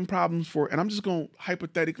solving problems for, and I'm just going to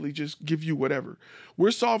hypothetically just give you whatever.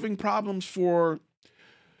 We're solving problems for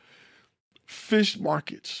fish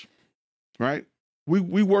markets, right?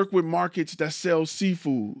 We work with markets that sell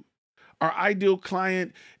seafood. Our ideal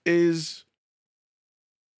client is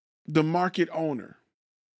the market owner.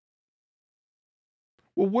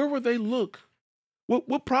 Well, where will they look?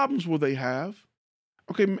 What problems will they have?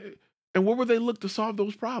 Okay, and where will they look to solve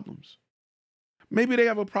those problems? Maybe they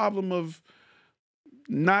have a problem of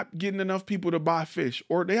not getting enough people to buy fish,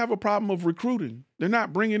 or they have a problem of recruiting. They're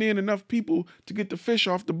not bringing in enough people to get the fish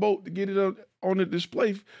off the boat to get it on the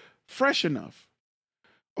display fresh enough.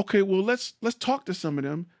 Okay, well, let's talk to some of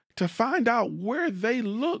them to find out where they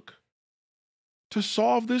look to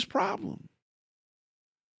solve this problem.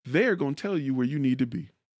 They're going to tell you where you need to be.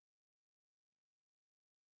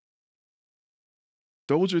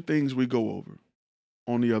 Those are things we go over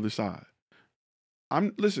on the other side.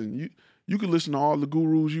 Listen, you can listen to all the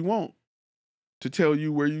gurus you want to tell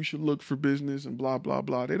you where you should look for business and blah, blah,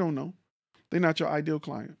 blah. They don't know. They're not your ideal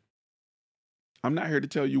client. I'm not here to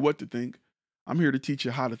tell you what to think. I'm here to teach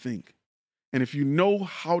you how to think. And if you know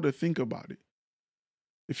how to think about it,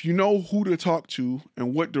 if you know who to talk to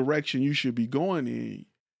and what direction you should be going in,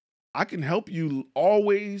 I can help you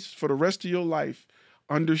always for the rest of your life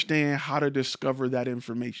understand how to discover that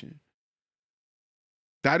information.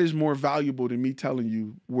 That is more valuable than me telling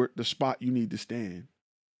you where the spot you need to stand.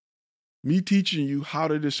 Me teaching you how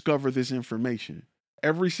to discover this information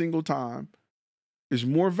every single time is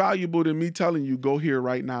more valuable than me telling you go here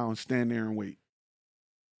right now and stand there and wait.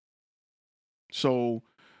 So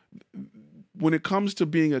when it comes to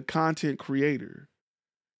being a content creator,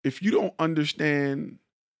 if you don't understand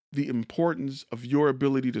the importance of your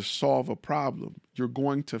ability to solve a problem, you're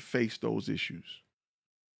going to face those issues.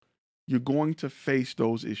 You're going to face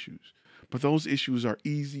those issues. But those issues are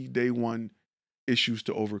easy day one issues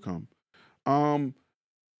to overcome.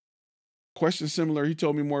 Question similar. He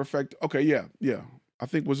told me more effective. Okay, yeah. I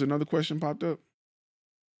think was another question popped up.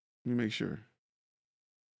 Let me make sure.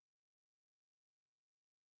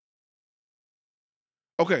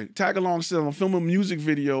 Okay, tag along says I'm filming music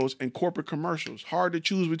videos and corporate commercials. Hard to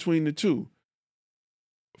choose between the two.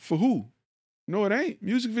 For who? No, it ain't.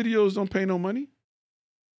 Music videos don't pay no money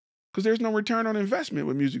because there's no return on investment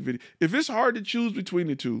with music video. If it's hard to choose between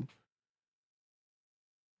the two,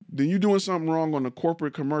 then you're doing something wrong on the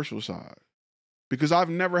corporate commercial side. Because I've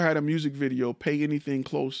never had a music video pay anything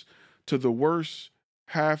close to the worst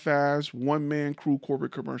half-ass one-man crew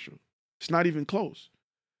corporate commercial. It's not even close.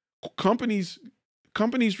 Companies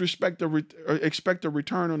expect a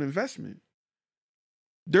return on investment.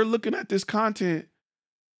 They're looking at this content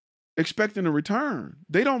expecting a return.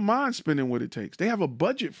 They don't mind spending what it takes. They have a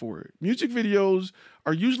budget for it. Music videos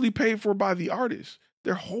are usually paid for by the artist.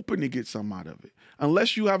 They're hoping to get something out of it.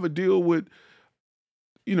 Unless you have a deal with,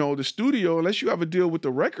 the studio, unless you have a deal with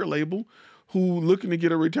the record label who looking to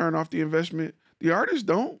get a return off the investment, the artists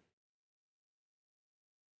don't.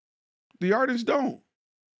 The artists don't.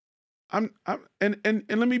 And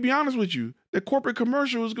let me be honest with you. The corporate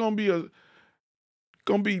commercial is gonna be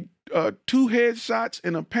two headshots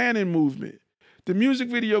and a panning movement. The music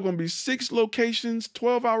video gonna be 6 locations,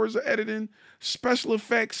 12 hours of editing, special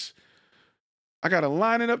effects. I gotta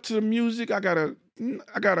line it up to the music. I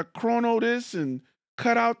gotta chrono this and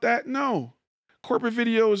cut out that. No. Corporate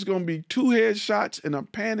video is gonna be 2 headshots and a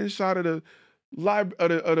panning shot of the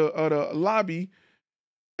lobby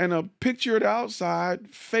and a picture of the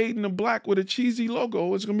outside fading to black with a cheesy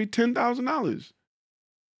logo. It's gonna be $10,000.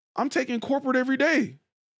 I'm taking corporate every day.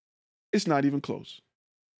 It's not even close.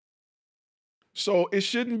 So it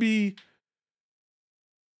shouldn't be.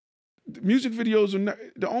 Music videos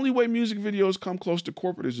the only way music videos come close to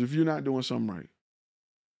corporate is if you're not doing something right.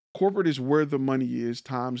 Corporate is where the money is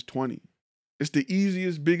times 20. It's the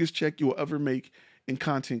easiest, biggest check you'll ever make in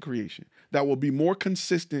content creation. That will be more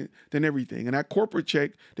consistent than everything. And that corporate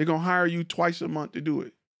check, they're going to hire you twice a month to do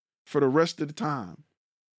it for the rest of the time.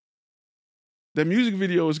 That music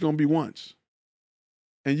video is going to be once.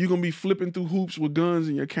 And you're going to be flipping through hoops with guns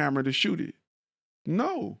in your camera to shoot it.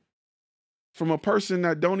 No. From a person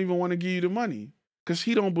that don't even want to give you the money because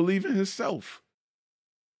he don't believe in himself.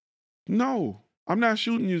 No. I'm not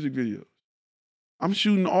shooting music videos. I'm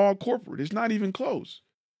shooting all corporate. It's not even close.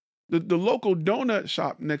 The local donut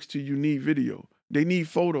shop next to you need video. They need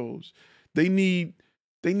photos. They need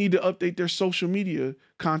to update their social media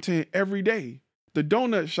content every day. The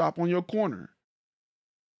donut shop on your corner.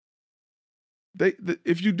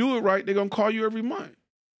 If you do it right, they're gonna call you every month.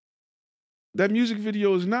 That music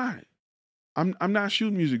video is not. I'm not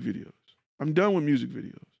shooting music videos. I'm done with music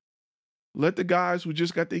videos. Let the guys who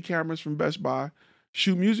just got their cameras from Best Buy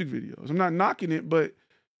shoot music videos. I'm not knocking it, but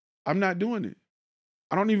I'm not doing it.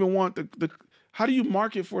 I don't even want the how do you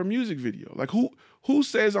market for a music video? Like who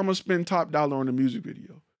says I'm gonna spend top dollar on a music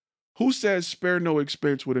video? Who says spare no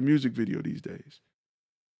expense with a music video these days?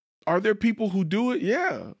 Are there people who do it?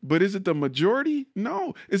 Yeah. But is it the majority?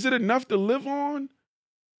 No. Is it enough to live on?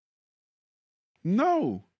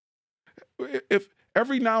 No. If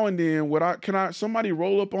every now and then, somebody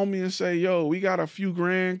roll up on me and say, yo, we got a few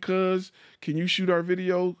grand, cuz, can you shoot our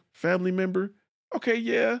video, family member? Okay,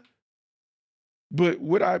 yeah. But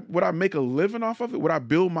would I make a living off of it? Would I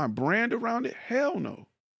build my brand around it? Hell no.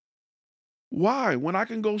 Why? When I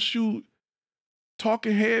can go shoot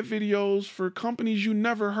talking head videos for companies you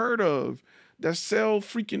never heard of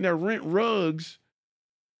that rent rugs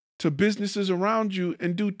to businesses around you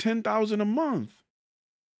and do $10,000 a month.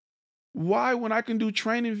 Why, when I can do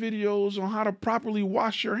training videos on how to properly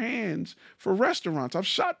wash your hands for restaurants? I've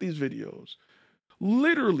shot these videos.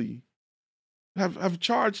 Literally have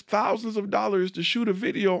charged thousands of dollars to shoot a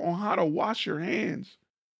video on how to wash your hands.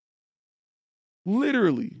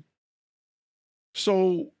 Literally.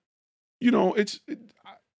 So, there's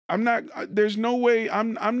no way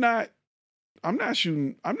I'm not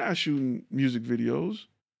shooting music videos.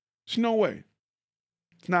 There's no way.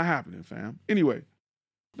 It's not happening, fam. Anyway,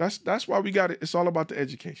 that's why we got it. It's all about the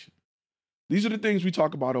education. These are the things we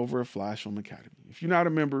talk about over at FlashFilm Academy. If you're not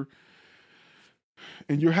a member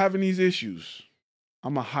and you're having these issues,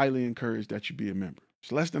 I'm a highly encourage that you be a member.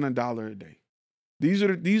 It's less than $1 a day. These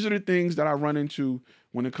are the things that I run into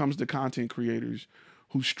when it comes to content creators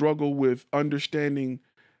who struggle with understanding,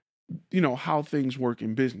 how things work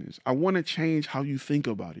in business. I want to change how you think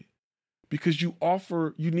about it because you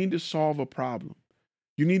need to solve a problem.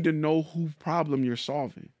 You need to know whose problem you're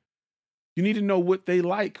solving. You need to know what they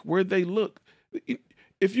like, where they look.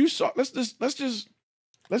 if you saw, let's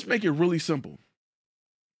make it really simple.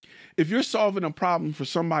 If you're solving a problem for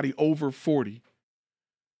somebody over 40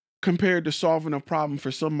 compared to solving a problem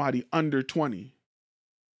for somebody under 20,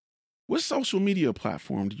 what social media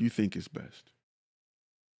platform do you think is best?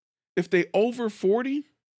 If they over 40,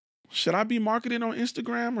 should I be marketing on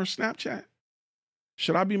Instagram or Snapchat?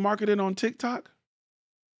 Should I be marketing on TikTok?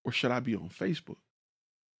 Or should I be on Facebook?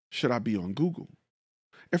 Should I be on Google?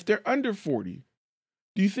 If they're under 40,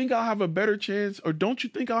 do you think I'll have a better chance, or don't you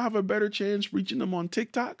think I'll have a better chance reaching them on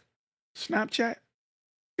TikTok, Snapchat,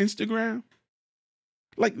 Instagram?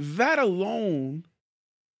 Like that alone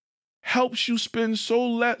helps you spend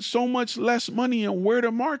so much less money on where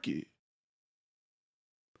to market.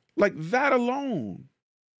 Like that alone.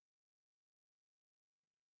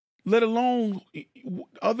 Let alone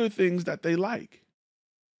other things that they like.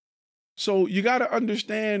 So you got to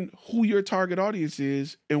understand who your target audience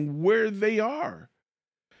is and where they are.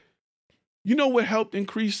 You know what helped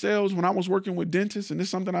increase sales when I was working with dentists, and this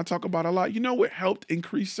is something I talk about a lot. You know what helped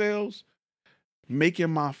increase sales?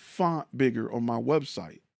 Making my font bigger on my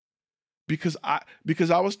website. Because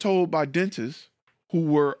I was told by dentists who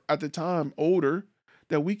were at the time older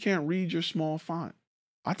that we can't read your small font.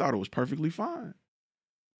 I thought it was perfectly fine.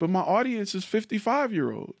 But my audience is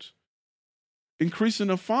 55-year-olds. Increasing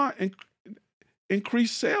the font and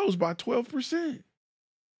increase sales by 12%.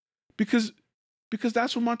 Because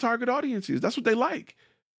that's what my target audience is. That's what they like.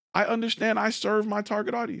 I understand I serve my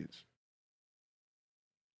target audience.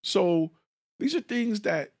 So these are things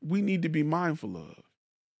that we need to be mindful of.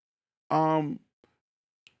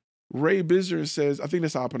 Ray Bizzer says, I think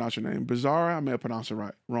that's how I pronounce your name. Bizarra, I may have pronounced it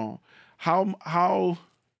wrong. How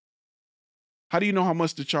do you know how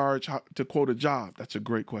much to charge to quote a job? That's a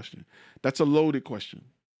great question. That's a loaded question.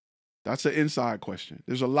 That's an inside question.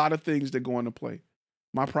 There's a lot of things that go into play.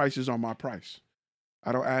 My prices are my price.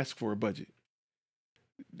 I don't ask for a budget.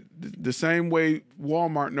 The same way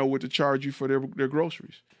Walmart know what to charge you for their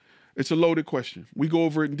groceries. It's a loaded question. We go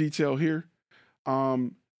over it in detail here.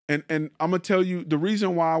 And I'm going to tell you the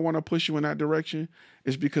reason why I want to push you in that direction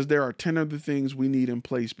is because there are 10 other things we need in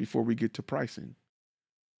place before we get to pricing.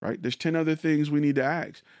 Right? There's 10 other things we need to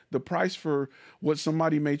ask. The price for what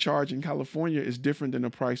somebody may charge in California is different than the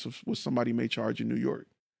price of what somebody may charge in New York.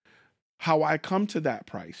 How I come to that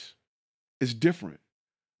price is different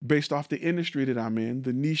based off the industry that I'm in,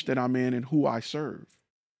 the niche that I'm in, and who I serve.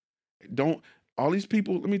 All these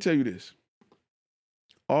people, let me tell you this.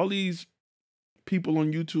 All these people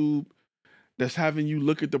on YouTube that's having you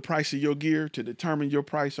look at the price of your gear to determine your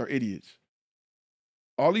price are idiots.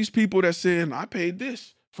 All these people that saying, I paid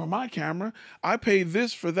this for my camera, I paid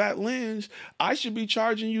this for that lens, I should be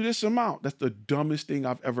charging you this amount. That's the dumbest thing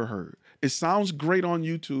I've ever heard. It sounds great on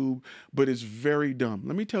YouTube, but it's very dumb.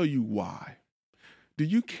 Let me tell you why. Do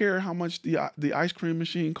you care how much the ice cream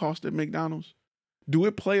machine costs at McDonald's? Do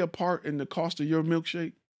it play a part in the cost of your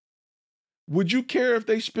milkshake? Would you care if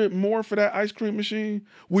they spent more for that ice cream machine?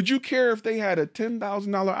 Would you care if they had a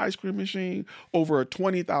 $10,000 ice cream machine over a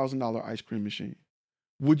 $20,000 ice cream machine?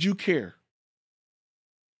 Would you care?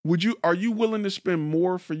 Are you willing to spend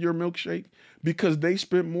more for your milkshake because they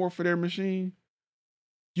spent more for their machine?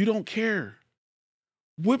 You don't care.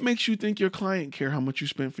 What makes you think your client care how much you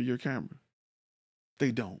spent for your camera?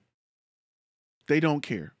 They don't. They don't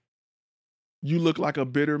care. You look like a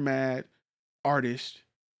bitter, mad artist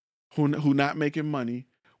who not making money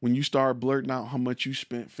when you start blurting out how much you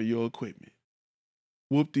spent for your equipment.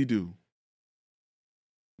 Whoop-de-doo.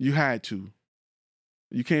 You had to.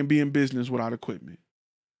 You can't be in business without equipment.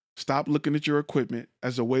 Stop looking at your equipment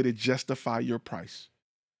as a way to justify your price.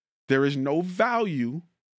 There is no value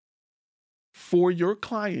for your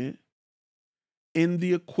client in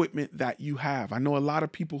the equipment that you have. I know a lot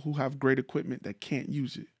of people who have great equipment that can't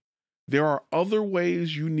use it. There are other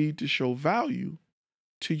ways you need to show value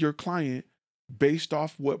to your client based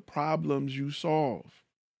off what problems you solve.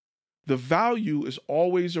 The value is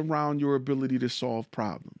always around your ability to solve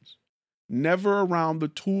problems, never around the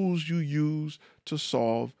tools you use to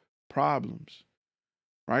solve problems,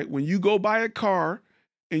 right? When you go buy a car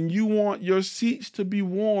and you want your seats to be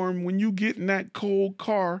warm when you get in that cold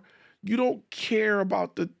car, you don't care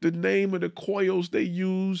about the name of the coils they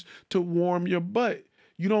use to warm your butt.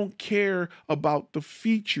 You don't care about the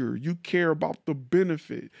feature. You care about the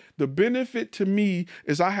benefit. The benefit to me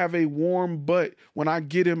is I have a warm butt when I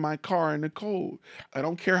get in my car in the cold. I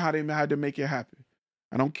don't care how they had to make it happen.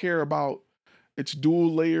 I don't care about its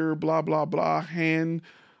dual layer, blah, blah, blah, hand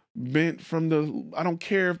bent from I don't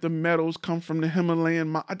care if the metals come from the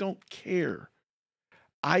Himalayan. I don't care.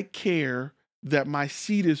 I care that my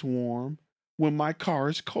seat is warm when my car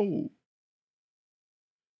is cold.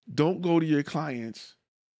 Don't go to your clients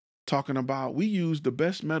talking about, we use the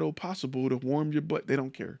best metal possible to warm your butt. They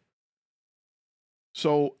don't care.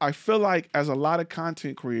 So I feel like as a lot of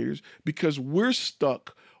content creators, because we're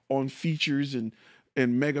stuck on features and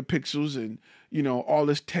megapixels and, you know, all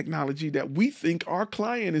this technology, that we think our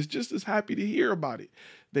client is just as happy to hear about it.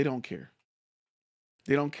 They don't care.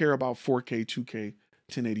 They don't care about 4K, 2K,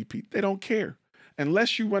 1080p. They don't care.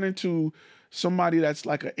 Unless you run into somebody that's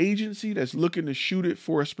like an agency that's looking to shoot it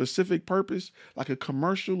for a specific purpose, like a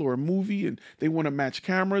commercial or a movie, and they want to match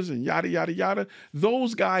cameras and yada, yada, yada.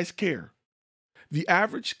 Those guys care. The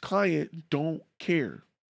average client don't care.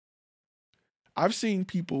 I've seen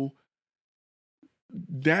people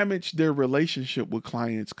damage their relationship with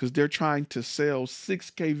clients because they're trying to sell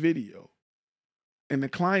 6K video. And the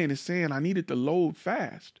client is saying, I need it to load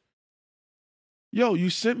fast. Yo, you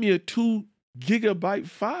sent me a 2 gigabyte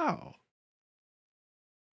file.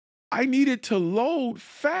 I need it to load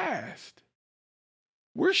fast.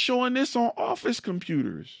 We're showing this on office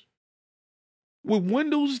computers with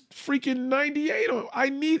Windows freaking 98 on. I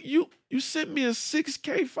need you. You sent me a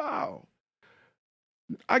 6K file.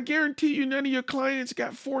 I guarantee you none of your clients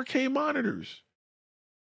got 4K monitors.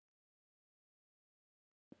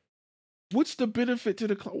 What's the benefit to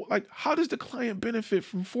the client? Like, how does the client benefit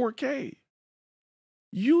from 4K?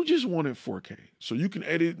 You just wanted 4K so you can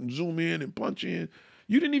edit and zoom in and punch in.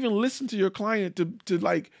 You didn't even listen to your client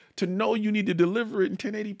to know you need to deliver it in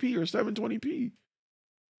 1080p or 720p.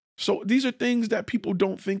 So these are things that people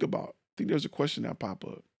don't think about. I think there's a question that pop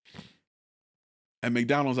up. At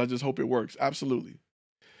McDonald's, I just hope it works. Absolutely.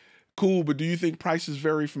 Cool, but do you think prices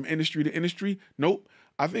vary from industry to industry? Nope.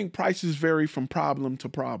 I think prices vary from problem to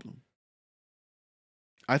problem.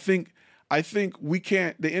 I think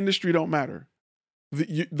the industry don't matter.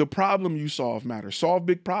 The problem you solve matters. Solve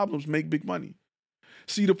big problems, make big money.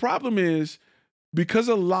 See, the problem is because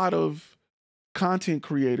a lot of content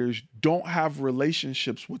creators don't have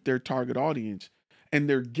relationships with their target audience and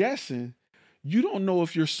they're guessing, you don't know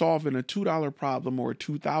if you're solving a $2 problem or a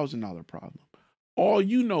 $2,000 problem. All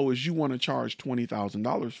you know is you want to charge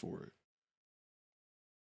 $20,000 for it.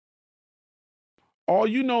 All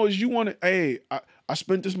you know is you want to, hey, I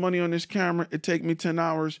spent this money on this camera. It take me 10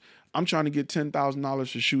 hours. I'm trying to get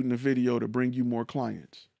 $10,000 for shooting a video to bring you more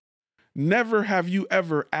clients. Never have you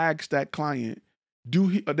ever asked that client,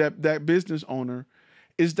 that business owner,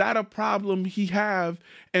 is that a problem he have?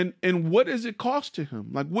 And what does it cost to him?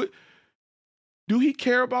 Like, what do he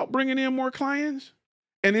care about bringing in more clients?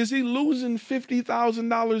 And is he losing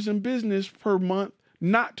 $50,000 in business per month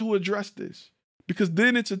not to address this? Because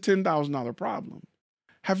then it's a $10,000 problem.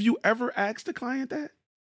 Have you ever asked the client that?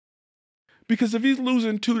 Because if he's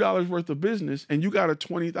losing $2 worth of business and you got a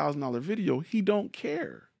 $20,000 video, he don't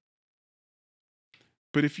care.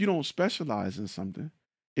 But if you don't specialize in something,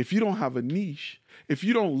 if you don't have a niche, if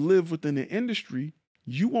you don't live within the industry,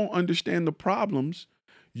 you won't understand the problems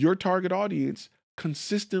your target audience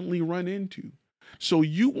consistently run into. So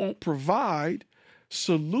you won't provide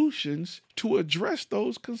solutions to address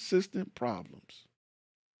those consistent problems.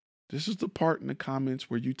 This is the part in the comments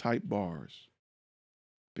where you type bars.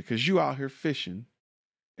 Because you out here fishing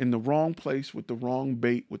in the wrong place with the wrong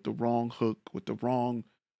bait, with the wrong hook, with the wrong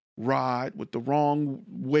rod, with the wrong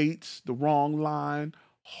weights, the wrong line,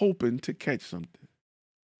 hoping to catch something.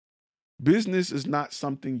 Business is not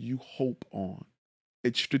something you hope on.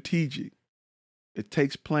 It's strategic. It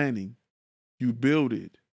takes planning. You build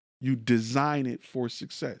it. You design it for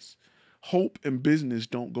success. Hope and business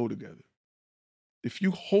don't go together. If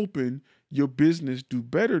you hoping your business do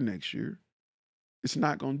better next year, it's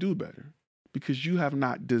not going to do better because you have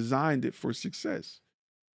not designed it for success.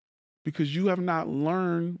 Because you have not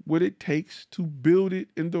learned what it takes to build it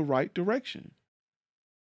in the right direction.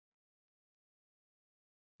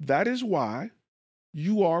 That is why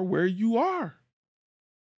you are where you are.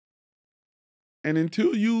 And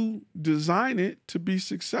until you design it to be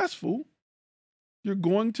successful, you're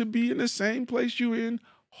going to be in the same place you're in,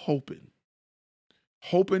 hoping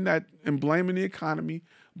that, and blaming the economy,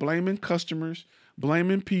 blaming customers,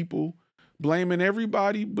 blaming people, blaming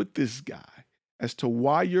everybody but this guy as to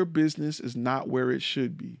why your business is not where it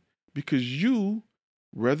should be. Because you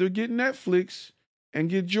rather get Netflix and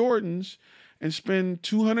get Jordans and spend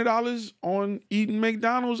 $200 on eating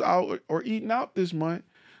McDonald's out or eating out this month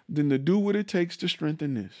than to do what it takes to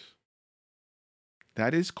strengthen this.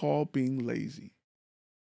 That is called being lazy.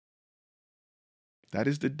 That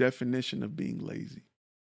is the definition of being lazy.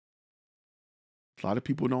 A lot of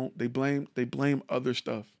people they blame other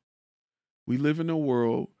stuff. We live in a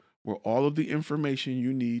world where all of the information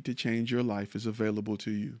you need to change your life is available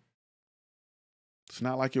to you. It's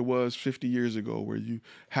not like it was 50 years ago where you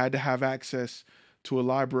had to have access to a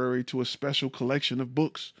library, to a special collection of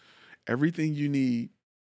books. Everything you need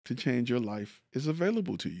to change your life is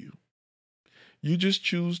available to you. You just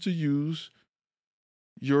choose to use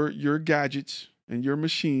your gadgets and your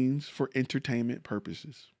machines for entertainment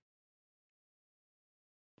purposes.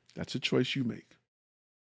 That's a choice you make.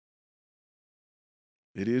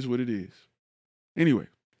 It is what it is. Anyway,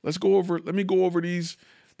 let me go over these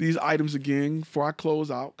items again before I close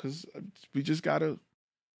out, because we just gotta,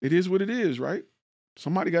 it is what it is, right?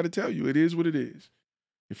 Somebody got to tell you, it is what it is.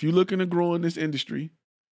 If you're looking to grow in this industry,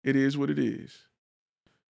 it is what it is.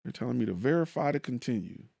 They're telling me to verify to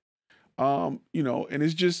continue. And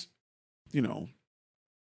it's just,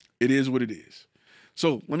 it is what it is.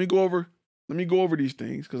 So let me go over these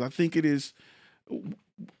things, because I think it is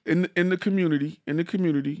in the community.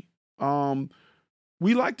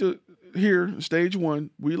 We like to, here, stage one,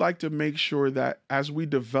 we like to make sure that as we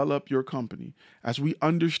develop your company, as we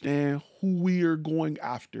understand who we are going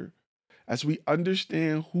after, as we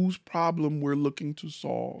understand whose problem we're looking to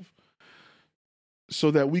solve, so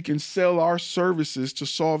that we can sell our services to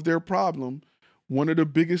solve their problem. One of the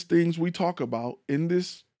biggest things we talk about in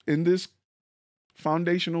this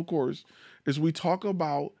foundational course is we talk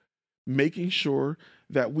about making sure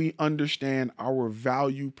that we understand our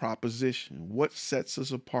value proposition, what sets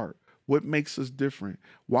us apart, what makes us different.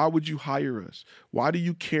 Why would you hire us? Why do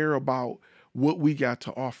you care about what we got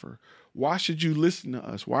to offer? Why should you listen to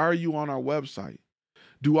us? Why are you on our website?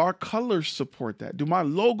 Do our colors support that? Do my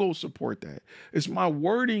logo support that? Is my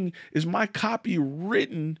wording, is my copy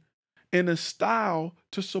written in a style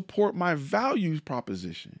to support my values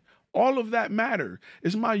proposition? All of that matter.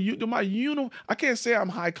 Is I can't say I'm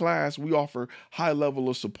high class, we offer high level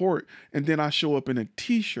of support, and then I show up in a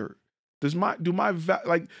t-shirt.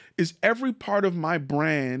 Is every part of my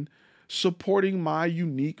brand supporting my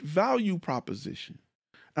unique value proposition?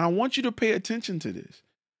 And I want you to pay attention to this,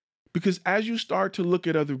 because as you start to look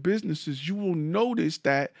at other businesses, you will notice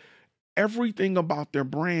that everything about their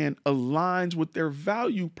brand aligns with their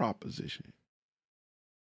value proposition.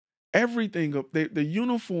 Everything, the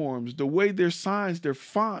uniforms, the way their signs, their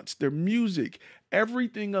fonts, their music,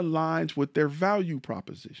 everything aligns with their value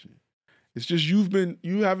proposition. It's just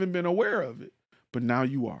you haven't been aware of it, but now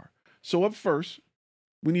you are. So up first,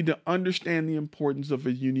 we need to understand the importance of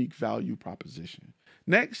a unique value proposition.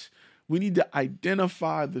 Next, we need to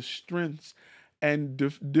identify the strengths and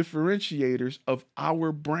differentiators of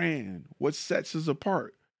our brand, what sets us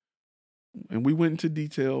apart. And we went into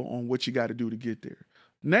detail on what you got to do to get there.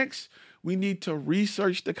 Next, we need to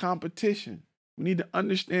research the competition. We need to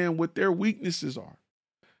understand what their weaknesses are.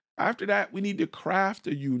 After that, we need to craft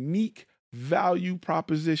a unique value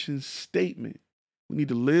proposition statement. We need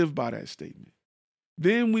to live by that statement.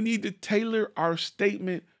 Then we need to tailor our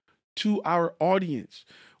statement to our audience.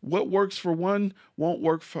 What works for one won't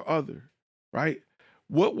work for other, right?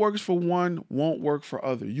 What works for one won't work for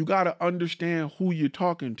other. You got to understand who you're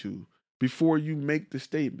talking to before you make the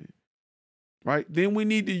statement, right? Then we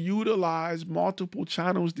need to utilize multiple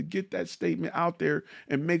channels to get that statement out there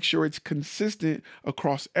and make sure it's consistent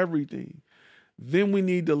across everything. Then we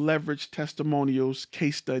need to leverage testimonials,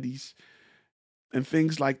 case studies, and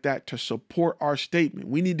things like that to support our statement.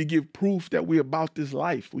 We need to give proof that we're about this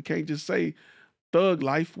life. We can't just say thug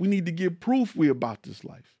life. We need to give proof we're about this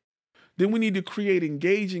life. Then we need to create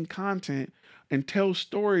engaging content and tell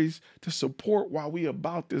stories to support why we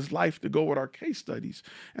about this life, to go with our case studies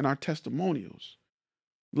and our testimonials.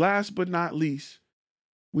 Last but not least,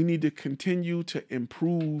 we need to continue to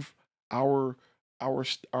improve our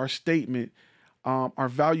statement, our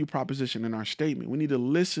value proposition in our statement. We need to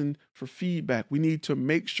listen for feedback. We need to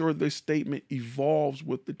make sure this statement evolves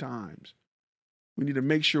with the times. We need to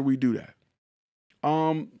make sure we do that.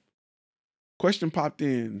 Question popped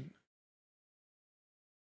in.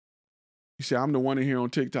 He said, I'm the one in here on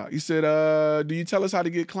TikTok. He said, do you tell us how to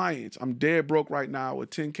get clients? I'm dead broke right now with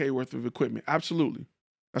 $10K worth of equipment. Absolutely.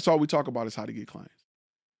 That's all we talk about is how to get clients.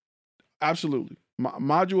 Absolutely.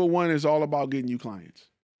 Module 1 is all about getting you clients.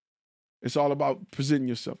 It's all about presenting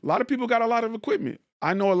yourself. A lot of people got a lot of equipment.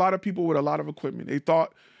 I know a lot of people with a lot of equipment. They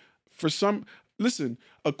thought listen,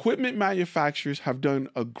 equipment manufacturers have done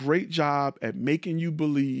a great job at making you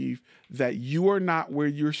believe that you are not where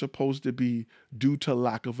you're supposed to be due to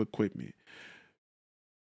lack of equipment.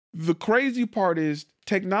 The crazy part is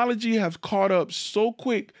technology has caught up so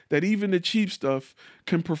quick that even the cheap stuff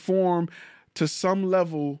can perform to some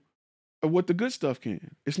level of what the good stuff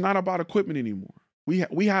can. It's not about equipment anymore.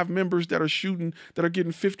 We have members that are getting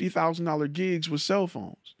 $50,000 gigs with cell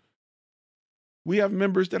phones. We have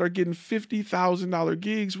members that are getting $50,000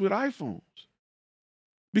 gigs with iPhones.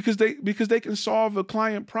 because they can solve a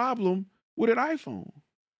client problem with an iPhone.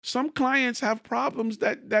 Some clients have problems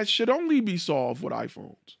that should only be solved with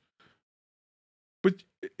iPhones. But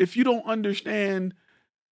if you don't understand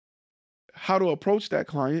how to approach that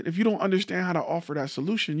client, if you don't understand how to offer that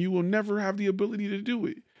solution, you will never have the ability to do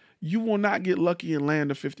it. You will not get lucky and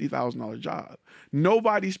land a $50,000 job.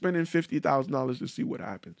 Nobody's spending $50,000 to see what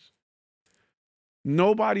happens.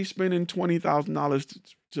 Nobody's spending $20,000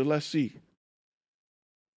 to let's see.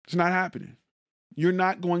 It's not happening. You're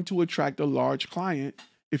not going to attract a large client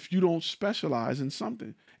if you don't specialize in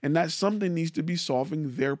something. And that something needs to be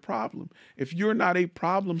solving their problem. If you're not a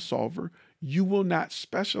problem solver, you will not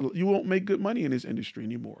you won't make good money in this industry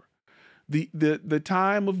anymore. The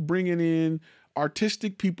time of bringing in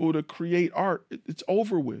artistic people to create art, it's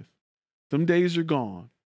over with. Them days are gone.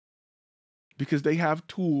 Because they have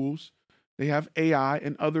tools, they have AI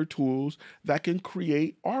and other tools that can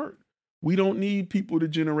create art. We don't need people to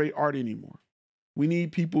generate art anymore. We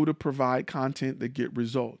need people to provide content that get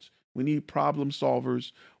results. We need problem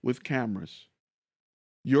solvers with cameras.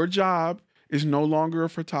 Your job is no longer a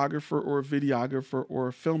photographer or a videographer or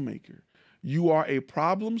a filmmaker. You are a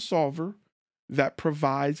problem solver that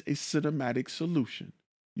provides a cinematic solution.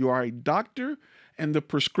 You are a doctor, and the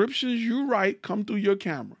prescriptions you write come through your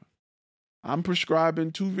camera. I'm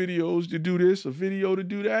prescribing 2 videos to do this, a video to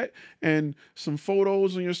do that, and some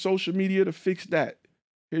photos on your social media to fix that.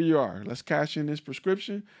 Here you are. Let's cash in this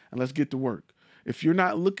prescription and let's get to work. If you're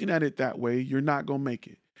not looking at it that way, you're not going to make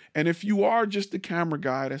it. And if you are just the camera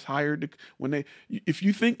guy that's hired if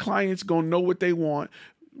you think clients going to know what they want,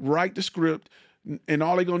 write the script, and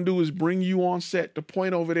all they're going to do is bring you on set to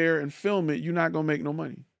point over there and film it, you're not going to make no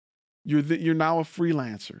money. You're now a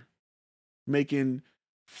freelancer making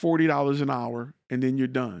 $40 an hour, and then you're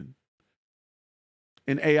done.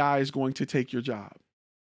 And AI is going to take your job.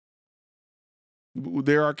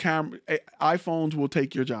 There are iPhones will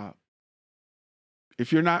take your job.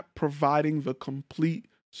 If you're not providing the complete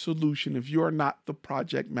solution, if you are not the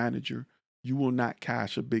project manager, you will not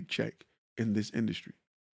cash a big check in this industry.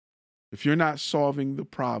 If you're not solving the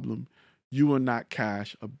problem, you will not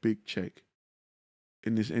cash a big check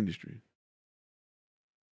in this industry.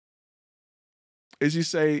 As you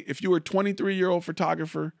say, if you were a 23-year-old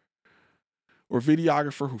photographer or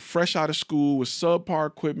videographer who fresh out of school with subpar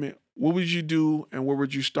equipment, what would you do and where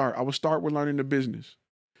would you start? I would start with learning the business.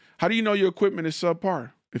 How do you know your equipment is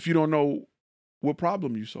subpar if you don't know what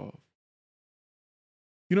problem you solve?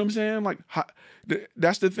 You know what I'm saying? Like,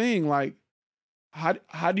 that's the thing. Like,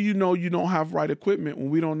 how do you know you don't have right equipment when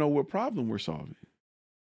we don't know what problem we're solving?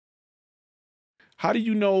 How do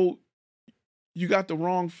you know you got the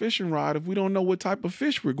wrong fishing rod if we don't know what type of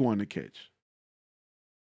fish we're going to catch?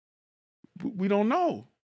 We don't know.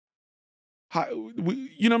 You know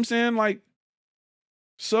what I'm saying? Like,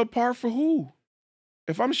 subpar for who?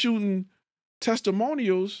 If I'm shooting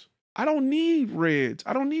testimonials, I don't need reds.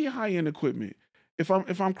 I don't need high-end equipment if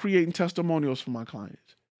I'm creating testimonials for my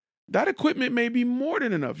clients. That equipment may be more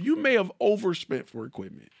than enough. You may have overspent for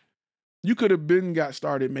equipment. You could have got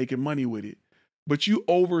started making money with it, but you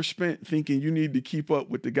overspent thinking you need to keep up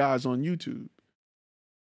with the guys on YouTube.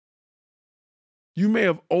 You may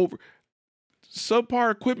have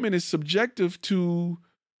subpar equipment is subjective to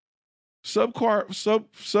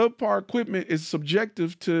subpar equipment is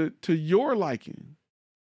subjective to your liking.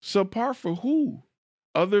 Subpar for who?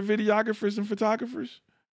 Other videographers and photographers?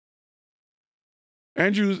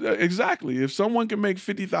 Andrew, exactly. If someone can make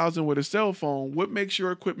 $50,000 with a cell phone, what makes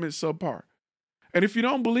your equipment subpar? And if you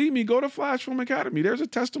don't believe me, go to FlashFilm Academy. There's a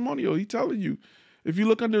testimonial. He's telling you. If you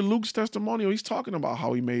look under Luke's testimonial, he's talking about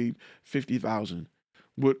how he made $50,000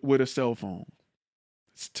 with a cell phone.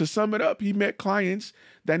 To sum it up, he met clients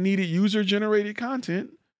that needed user-generated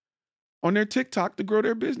content on their TikTok to grow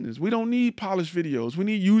their business. We don't need polished videos. We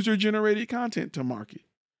need user-generated content to market.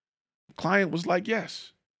 Client was like,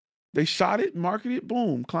 yes. They shot it, marketed it,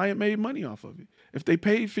 boom. Client made money off of it. If they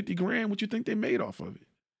paid $50,000, what you think they made off of it?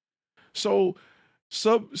 So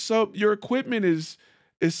your equipment is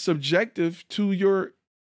subjective to your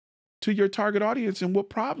target audience and what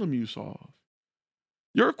problem you solve.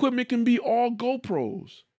 Your equipment can be all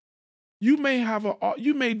GoPros. You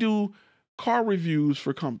may do car reviews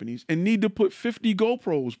for companies and need to put 50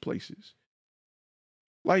 GoPros places.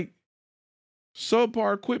 Like,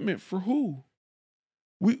 subpar equipment for who?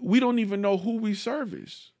 We don't even know who we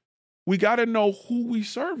service. We got to know who we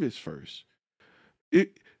service first. You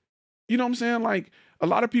know what I'm saying? Like, a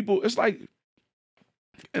lot of people, it's like,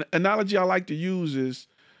 an analogy I like to use is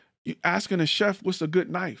you asking a chef, what's a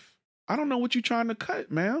good knife? I don't know what you're trying to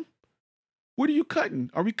cut, ma'am. What are you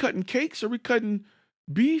cutting? Are we cutting cakes? Are we cutting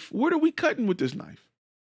beef? What are we cutting with this knife?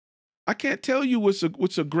 I can't tell you what's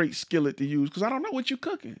a great skillet to use because I don't know what you're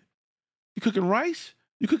cooking. You cooking rice?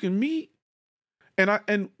 You cooking meat?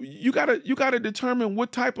 And you gotta determine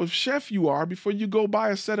what type of chef you are before you go buy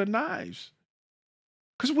a set of knives.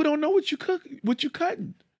 Because we don't know what you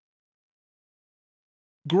cutting.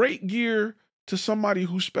 Great gear to somebody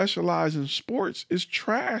who specializes in sports is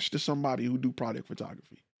trash to somebody who do product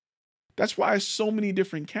photography. That's why it's so many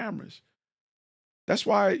different cameras. That's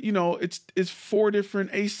why, it's 4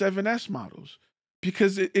 different A7S models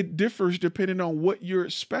because it differs depending on what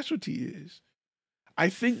your specialty is. I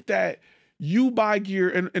think that you buy gear,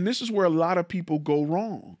 and this is where a lot of people go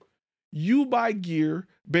wrong. You buy gear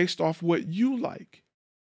based off what you like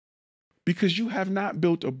because you have not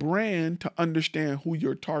built a brand to understand who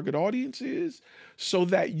your target audience is so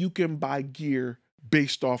that you can buy gear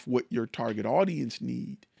based off what your target audience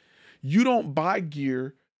need. You don't buy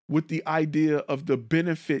gear with the idea of the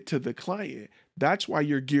benefit to the client. That's why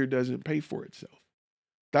your gear doesn't pay for itself.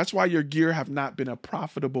 That's why your gear have not been a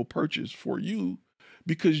profitable purchase for you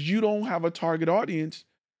because you don't have a target audience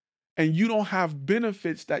and you don't have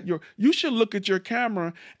benefits that you should look at your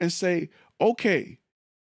camera and say, okay,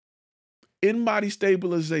 in-body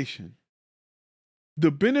stabilization,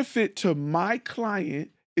 the benefit to my client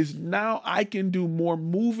is now I can do more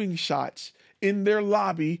moving shots in their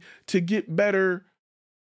lobby to get better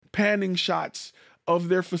panning shots of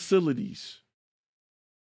their facilities.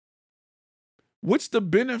 What's the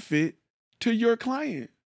benefit to your client?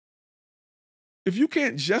 If you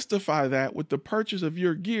can't justify that with the purchase of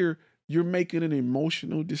your gear, you're making an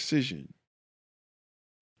emotional decision.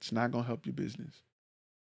 It's not going to help your business.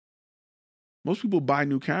 Most people buy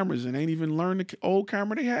new cameras and ain't even learn the old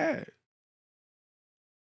camera they had.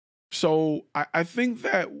 So I think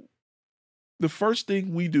that the first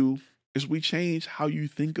thing we do is we change how you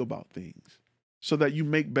think about things so that you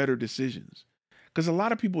make better decisions. Because a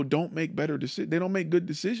lot of people don't make better decisions. They don't make good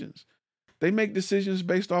decisions. They make decisions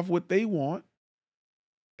based off what they want.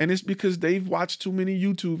 And it's because they've watched too many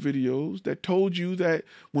YouTube videos that told you that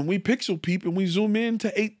when we pixel peep and we zoom in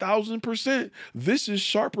to 8,000%, this is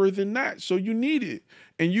sharper than that. So you need it.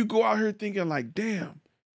 And you go out here thinking like, damn,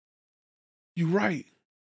 you're right.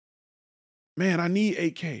 Man, I need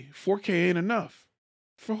 8K. 4K ain't enough.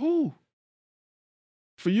 For who?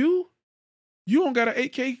 For you? You don't got an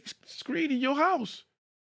 8K screen in your house.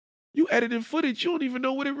 You editing footage, you don't even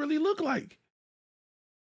know what it really looked like.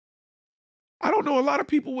 I don't know a lot of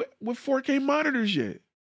people with 4K monitors yet.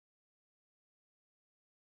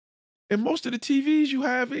 And most of the TVs you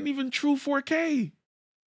have ain't even true 4K.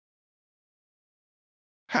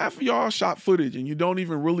 Half of y'all shot footage and you don't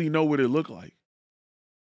even really know what it looked like.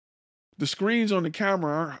 The screens on the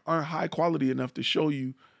camera aren't high quality enough to show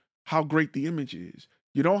you how great the image is.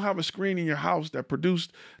 You don't have a screen in your house that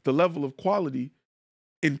produced the level of quality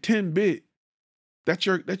in 10-bit that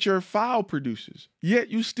your file produces, yet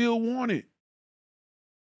you still want it.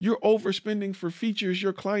 You're overspending for features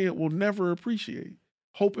your client will never appreciate,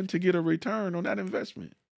 hoping to get a return on that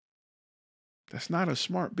investment. That's not a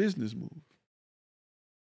smart business move.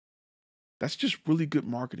 That's just really good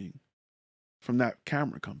marketing from that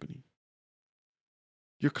camera company.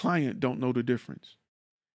 Your client don't know the difference.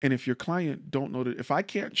 And if your client don't know if I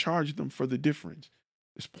can't charge them for the difference,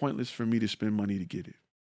 it's pointless for me to spend money to get it.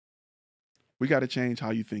 We got to change how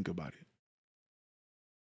you think about it.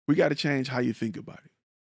 We got to change how you think about it.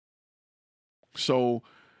 So,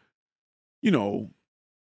 let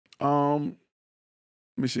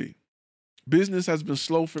me see. Business has been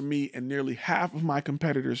slow for me and nearly half of my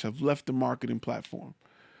competitors have left the marketing platform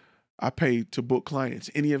I pay to book clients.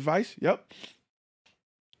 Any advice? Yep.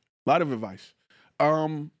 A lot of advice.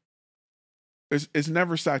 It's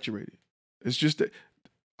never saturated. It's just that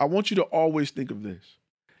I want you to always think of this.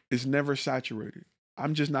 It's never saturated.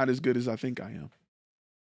 I'm just not as good as I think I am.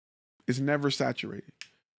 It's never saturated.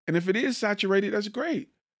 And if it is saturated, that's great.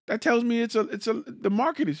 That tells me the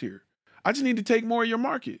market is here. I just need to take more of your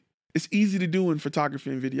market. It's easy to do in photography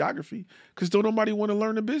and videography because don't nobody want to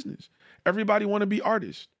learn the business. Everybody want to be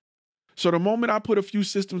artists. So the moment I put a few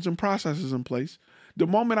systems and processes in place, the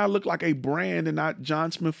moment I look like a brand and not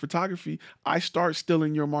John Smith Photography, I start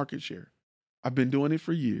stealing your market share. I've been doing it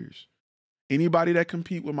for years. Anybody that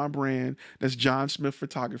compete with my brand that's John Smith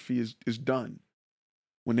Photography is done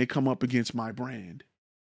when they come up against my brand.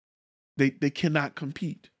 They cannot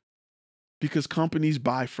compete because companies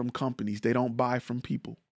buy from companies. They don't buy from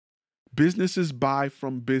people. Businesses buy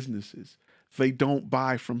from businesses. They don't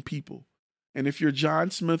buy from people. And if you're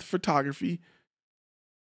John Smith Photography,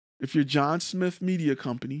 if you're John Smith Media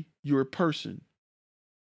Company, you're a person.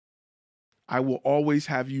 I will always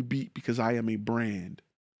have you beat because I am a brand.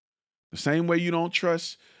 The same way you don't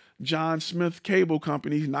trust John Smith Cable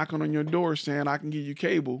Company knocking on your door saying, I can give you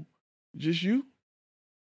cable. Just you?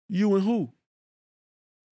 You and who?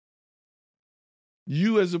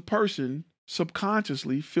 You as a person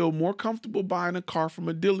subconsciously feel more comfortable buying a car from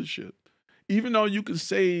a dealership, even though you can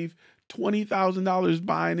save $20,000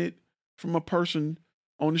 buying it from a person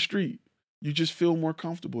on the street. You just feel more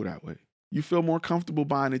comfortable that way. You feel more comfortable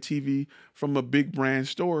buying a TV from a big brand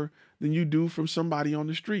store than you do from somebody on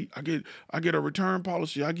the street. I get a return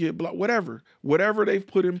policy. I get whatever they've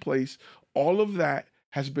put in place. All of that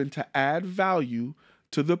has been to add value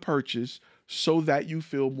to the purchase so that you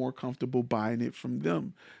feel more comfortable buying it from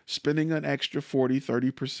them, spending an extra 40,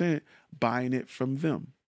 30% buying it from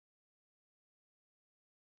them.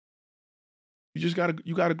 You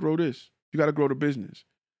gotta grow this. You gotta grow the business.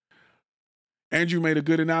 Andrew made a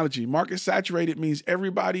good analogy. Market saturated means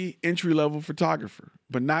everybody entry-level photographer,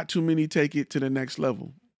 but not too many take it to the next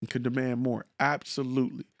level and can demand more.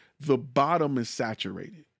 Absolutely. The bottom is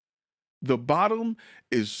saturated. The bottom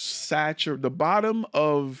is saturated. The bottom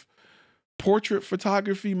of portrait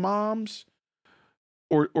photography moms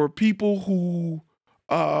or people who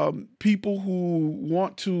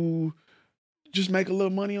want to just make a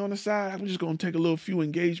little money on the side. I'm just going to take a little few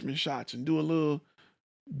engagement shots and do a little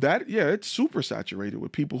that. Yeah, it's super saturated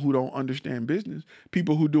with people who don't understand business,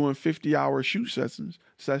 people who doing 50-hour shoot sessions.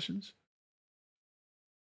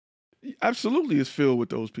 Absolutely is filled with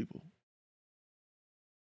those people.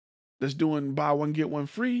 That's doing buy one, get one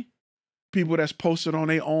free. People that's posted on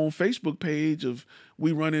their own Facebook page of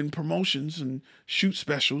we running promotions and shoot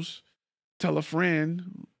specials. Tell a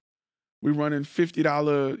friend we running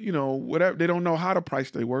 $50, whatever. They don't know how to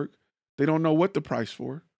price their work. They don't know what to price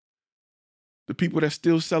for. The people that's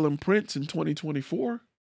still selling prints in 2024,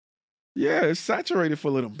 yeah, it's saturated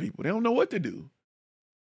full of them people. They don't know what to do.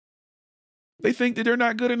 They think that they're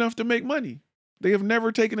not good enough to make money. They have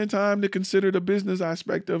never taken the time to consider the business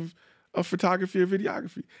aspect of photography or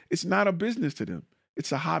videography. It's not a business to them.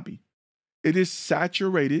 It's a hobby. It is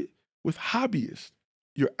saturated with hobbyists.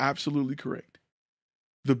 You're absolutely correct.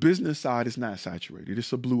 The business side is not saturated.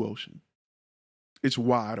 It's a blue ocean. It's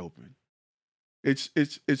wide open.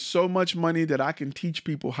 It's so much money that I can teach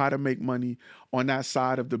people how to make money on that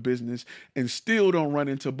side of the business and still don't run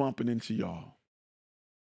into bumping into y'all.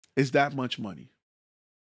 It's that much money.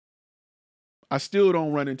 I still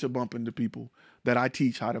don't run into bumping into people that I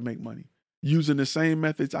teach how to make money using the same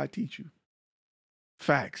methods I teach you.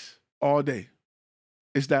 Facts all day.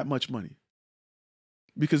 It's that much money.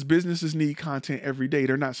 Because businesses need content every day.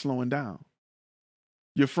 They're not slowing down.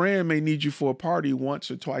 Your friend may need you for a party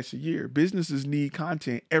once or twice a year. Businesses need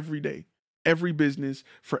content every day. Every business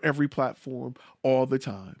for every platform all the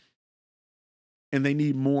time. And they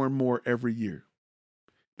need more and more every year.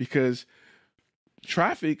 Because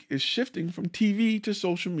traffic is shifting from TV to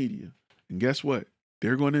social media. And guess what?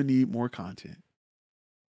 They're going to need more content.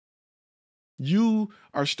 You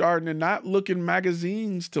are starting to not look in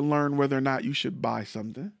magazines to learn whether or not you should buy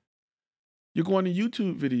something. You're going to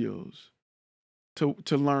YouTube videos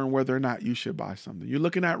to learn whether or not you should buy something. You're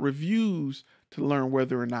looking at reviews to learn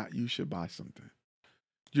whether or not you should buy something.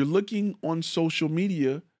 You're looking on social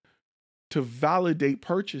media to validate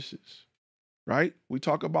purchases, right? We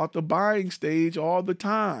talk about the buying stage all the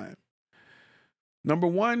time. Number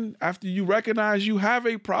one, after you recognize you have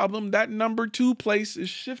a problem, that number two place is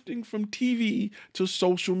shifting from TV to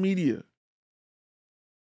social media.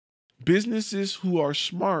 Businesses who are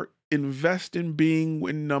smart invest in being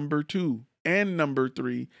in number two and number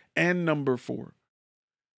three and number four.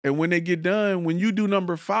 And when they get done, when you do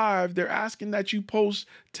number five, they're asking that you post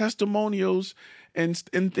testimonials and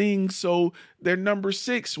things so their number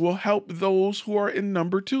six will help those who are in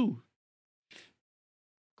number two.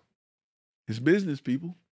 It's business,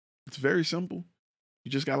 people. It's very simple.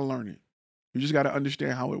 You just got to learn it. You just got to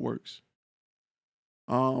understand how it works.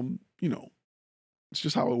 It's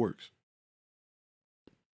just how it works.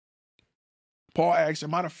 Paul asks,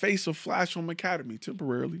 am I the face of FlashFilm Academy?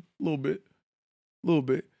 Temporarily, a little bit.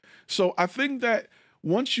 So I think that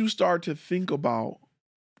once you start to think about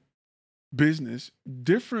business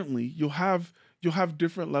differently, you'll have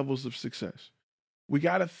different levels of success. We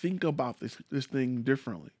got to think about this thing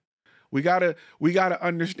differently. We gotta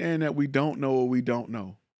understand that we don't know what we don't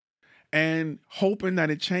know. And hoping that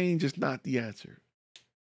it changes is not the answer.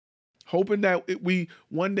 Hoping that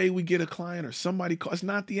one day we get a client or somebody call, it's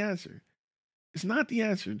not the answer. It's not the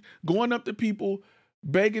answer. Going up to people,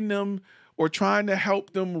 begging them or trying to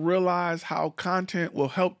help them realize how content will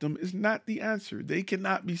help them is not the answer. They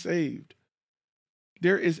cannot be saved.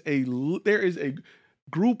 There is a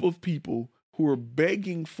group of people who are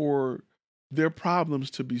begging for their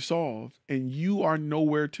problems to be solved, and you are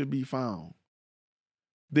nowhere to be found.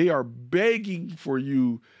 They are begging for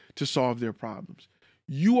you to solve their problems.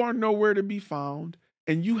 You are nowhere to be found,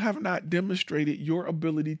 and you have not demonstrated your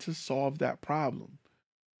ability to solve that problem.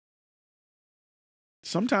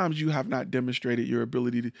 Sometimes you have not demonstrated your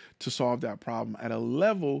ability to solve that problem at a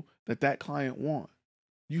level that that client wants.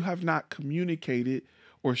 You have not communicated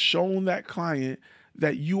or shown that client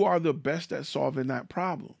that you are the best at solving that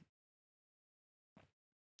problem.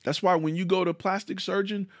 That's why when you go to plastic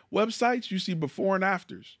surgeon websites, you see before and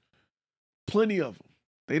afters. Plenty of them.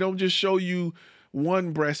 They don't just show you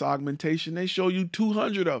one breast augmentation, they show you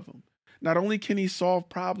 200 of them. Not only can he solve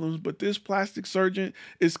problems, but this plastic surgeon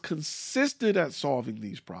is consistent at solving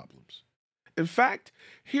these problems. In fact,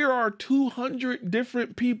 here are 200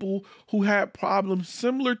 different people who had problems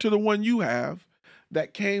similar to the one you have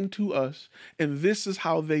that came to us, and this is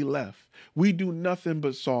how they left. We do nothing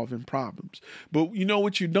but solving problems. But you know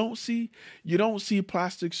what you don't see? You don't see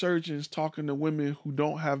plastic surgeons talking to women who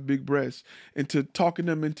don't have big breasts and talking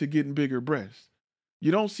them into getting bigger breasts.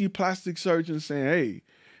 You don't see plastic surgeons saying, hey,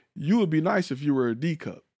 you would be nice if you were a D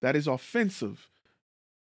cup. That is offensive.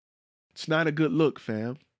 It's not a good look,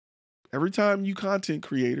 fam. Every time you content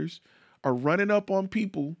creators are running up on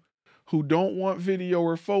people who don't want video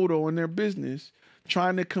or photo in their business,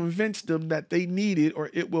 trying to convince them that they need it or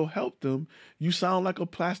it will help them, you sound like a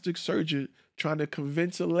plastic surgeon trying to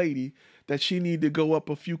convince a lady that she need to go up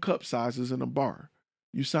a few cup sizes in a bar.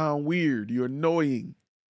 You sound weird. You're annoying.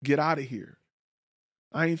 Get out of here.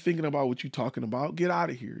 I ain't thinking about what you're talking about. Get out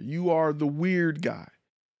of here. You are the weird guy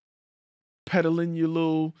peddling your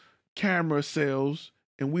little camera sales,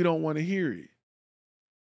 and we don't want to hear it.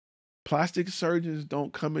 Plastic surgeons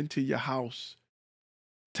don't come into your house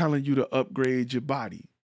telling you to upgrade your body.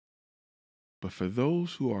 But for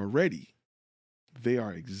those who are ready, they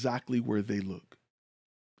are exactly where they look.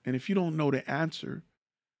 And if you don't know the answer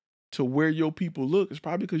to where your people look, it's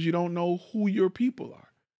probably because you don't know who your people are.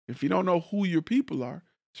 If you don't know who your people are,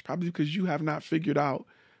 it's probably because you have not figured out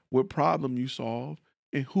what problem you solve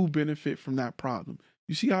and who benefit from that problem.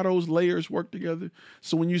 You see how those layers work together?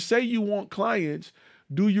 So when you say you want clients,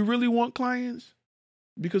 do you really want clients?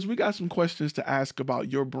 Because we got some questions to ask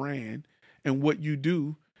about your brand and what you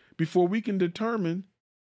do before we can determine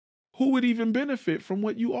who would even benefit from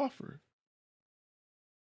what you offer.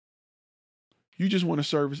 You just want to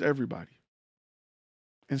service everybody.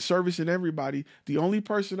 And servicing everybody, the only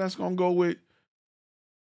person that's going to go with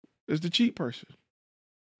is the cheap person.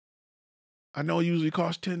 I know it usually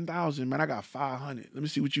costs $10,000, man. I got $500. Let me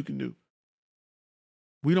see what you can do.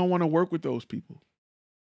 We don't want to work with those people.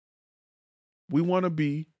 We want to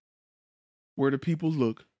be where the people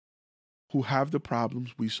look who have the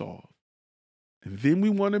problems we solve. And then we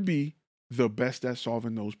want to be the best at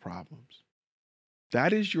solving those problems.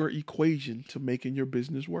 That is your equation to making your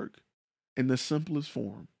business work in the simplest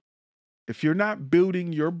form. If you're not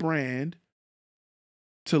building your brand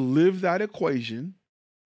to live that equation,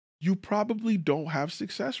 you probably don't have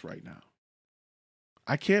success right now.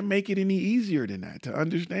 I can't make it any easier than that to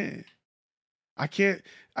understand. I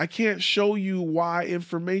can't show you why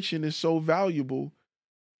information is so valuable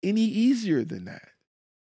any easier than that.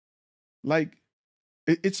 Like,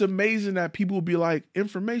 it's amazing that people will be like,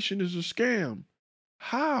 information is a scam.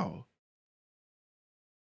 How?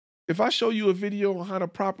 If I show you a video on how to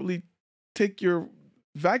properly take your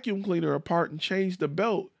vacuum cleaner apart and change the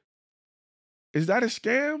belt, is that a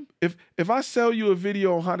scam? If I sell you a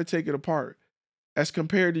video on how to take it apart, as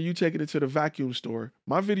compared to you taking it to the vacuum store,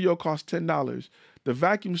 my video costs $10. The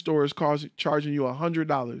vacuum store is charging you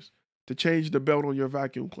 $100 to change the belt on your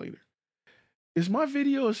vacuum cleaner. Is my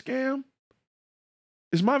video a scam?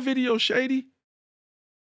 Is my video shady?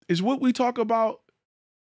 Is what we talk about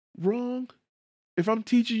wrong? If I'm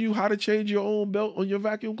teaching you how to change your own belt on your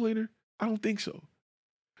vacuum cleaner, I don't think so.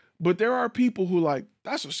 But there are people who like,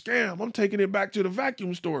 that's a scam. I'm taking it back to the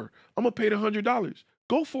vacuum store. I'm going to pay the $100.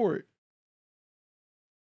 Go for it.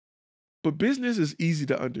 But business is easy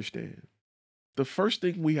to understand. The first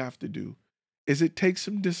thing we have to do is it takes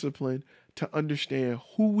some discipline to understand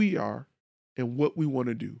who we are and what we want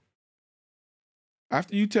to do.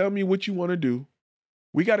 After you tell me what you want to do,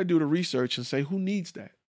 we got to do the research and say, who needs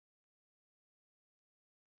that?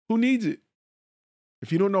 Who needs it?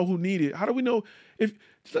 If you don't know who needs it, how do we know?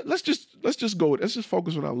 Let's just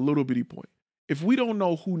focus on a little bitty point. If we don't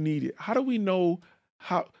know who needs it, how do we know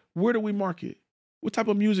where do we market? What type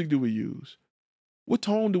of music do we use? What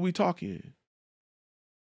tone do we talk in?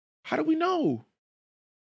 How do we know?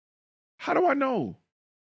 How do I know?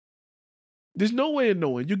 There's no way of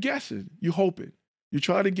knowing. You're guessing. You're hoping. You're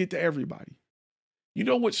trying to get to everybody. You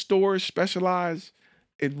know what stores specialize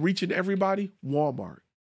in reaching everybody? Walmart.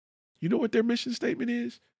 You know what their mission statement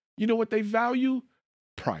is? You know what they value?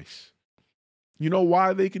 Price. You know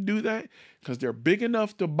why they can do that? Because they're big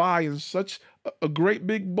enough to buy in such a great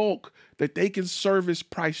big bulk that they can service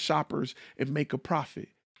price shoppers and make a profit.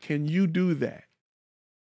 Can you do that?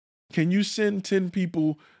 Can you send 10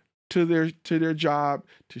 people to their job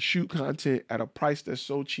to shoot content at a price that's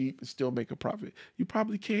so cheap and still make a profit? You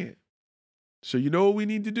probably can't. So you know what we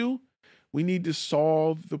need to do? We need to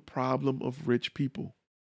solve the problem of rich people,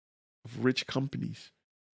 of rich companies.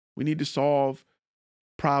 We need to solve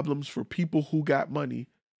problems for people who got money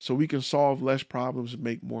so we can solve less problems and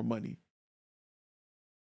make more money.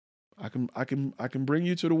 I can bring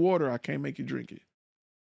you to the water. I can't make you drink it.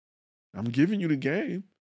 I'm giving you the game.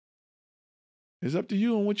 It's up to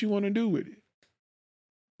you on what you want to do with it.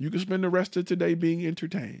 You can spend the rest of today being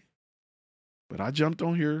entertained. But I jumped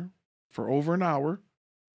on here for over an hour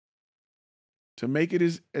to make it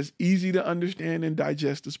as easy to understand and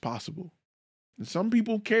digest as possible. And some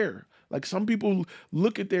people care. Like some people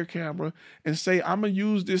look at their camera and say, I'm going to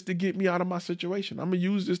use this to get me out of my situation. I'm going to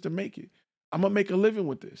use this to make it. I'm going to make a living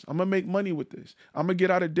with this. I'm going to make money with this. I'm going to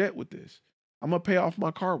get out of debt with this. I'm going to pay off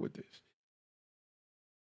my car with this.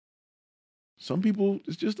 Some people,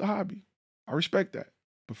 it's just a hobby. I respect that.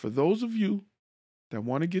 But for those of you that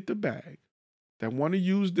want to get the bag, that want to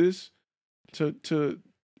use this to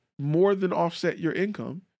more than offset your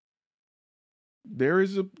income, there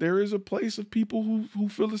is a place of people who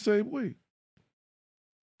feel the same way.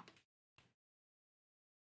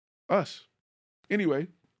 Us. Anyway,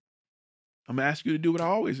 I'm gonna ask you to do what I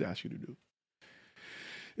always ask you to do.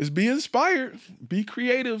 Is be inspired, be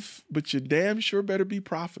creative, but you damn sure better be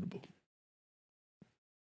profitable.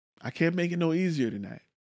 I can't make it no easier than that.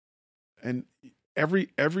 And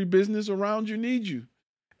every business around you needs you.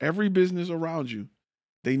 Every business around you,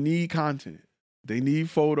 they need content. They need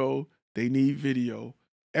photo. They need video.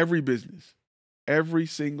 Every business, every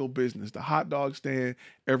single business, the hot dog stand,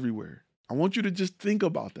 everywhere. I want you to just think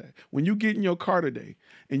about that. When you get in your car today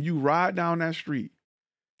and you ride down that street,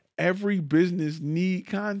 every business need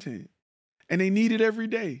content. And they need it every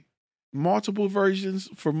day. Multiple versions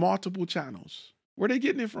for multiple channels. Where they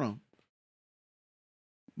getting it from?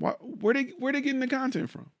 Where they getting the content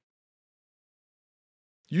from?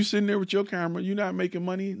 You sitting there with your camera, you're not making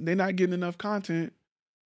money, they're not getting enough content.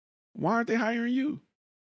 Why aren't they hiring you?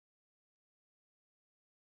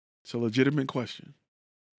 It's a legitimate question.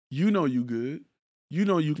 You know you good. You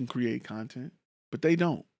know you can create content, but they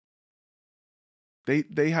don't. They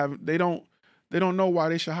don't know why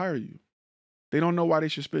they should hire you. They don't know why they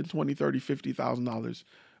should spend $20,000, $30,000, $50,000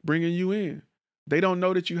 bringing you in. They don't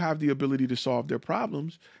know that you have the ability to solve their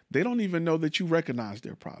problems. They don't even know that you recognize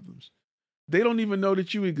their problems. They don't even know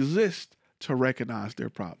that you exist to recognize their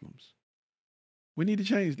problems. We need to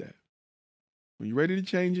change that. When you're ready to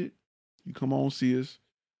change it, you come on see us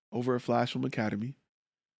over at FlashFilm Academy,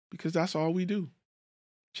 because that's all we do.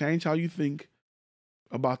 Change how you think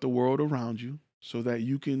about the world around you so that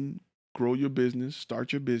you can grow your business,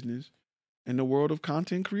 start your business in the world of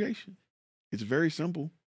content creation. It's very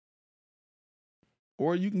simple.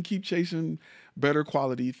 Or you can keep chasing better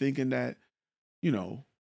quality, thinking that,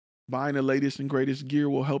 buying the latest and greatest gear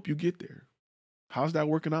will help you get there. How's that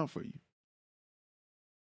working out for you?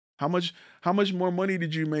 How much more money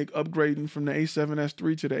did you make upgrading from the A7S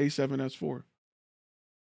III to the A7S IV?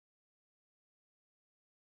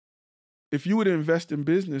 If you would invest in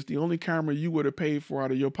business, the only camera you would have paid for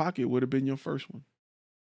out of your pocket would have been your first one.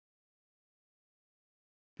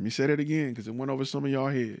 Let me say that again because it went over some of y'all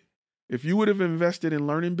head. If you would have invested in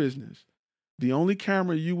learning business, the only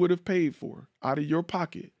camera you would have paid for out of your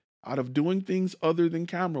pocket, out of doing things other than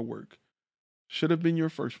camera work, should have been your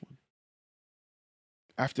first one.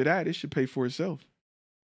 After that, it should pay for itself.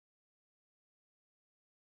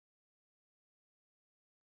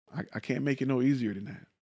 I can't make it no easier than that.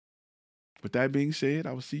 With that being said,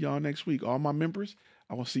 I will see y'all next week. All my members,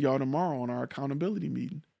 I will see y'all tomorrow on our accountability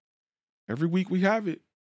meeting. Every week we have it.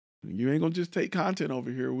 You ain't going to just take content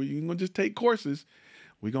over here. You ain't going to just take courses.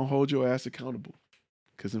 We're going to hold your ass accountable.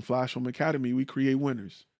 Because in FlashFilm Academy, we create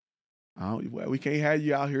winners. We can't have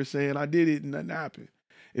you out here saying, I did it and nothing happened.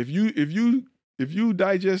 If you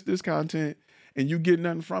digest this content and you get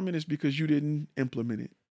nothing from it, it's because you didn't implement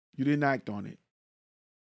it. You didn't act on it.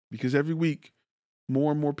 Because every week,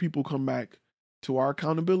 more and more people come back to our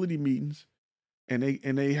accountability meetings and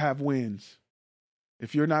they have wins.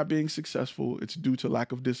 If you're not being successful, it's due to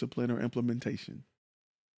lack of discipline or implementation.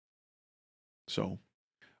 So,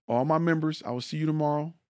 all my members, I will see you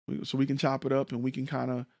tomorrow so we can chop it up and we can kind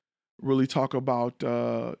of really talk about,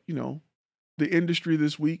 the industry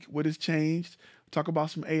this week, what has changed, talk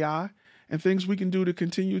about some AI and things we can do to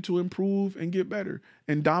continue to improve and get better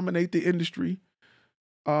and dominate the industry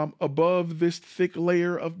above this thick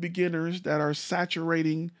layer of beginners that are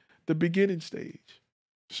saturating the beginning stage.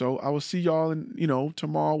 So I will see y'all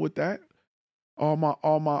tomorrow with that. All my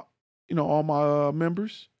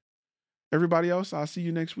members. Everybody else, I'll see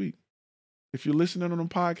you next week. If you're listening on the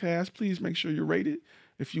podcast, please make sure you rate it.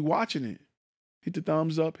 If you're watching it, hit the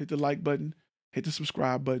thumbs up, hit the like button, hit the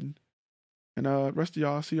subscribe button. And rest of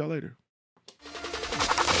y'all, I'll see y'all later.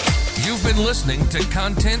 You've been listening to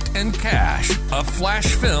Content and Cash, a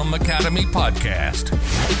FlashFilm Academy podcast.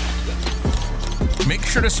 Make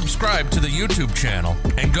sure to subscribe to the YouTube channel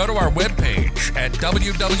and go to our webpage at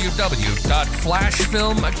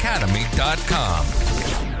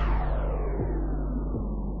www.flashfilmacademy.com.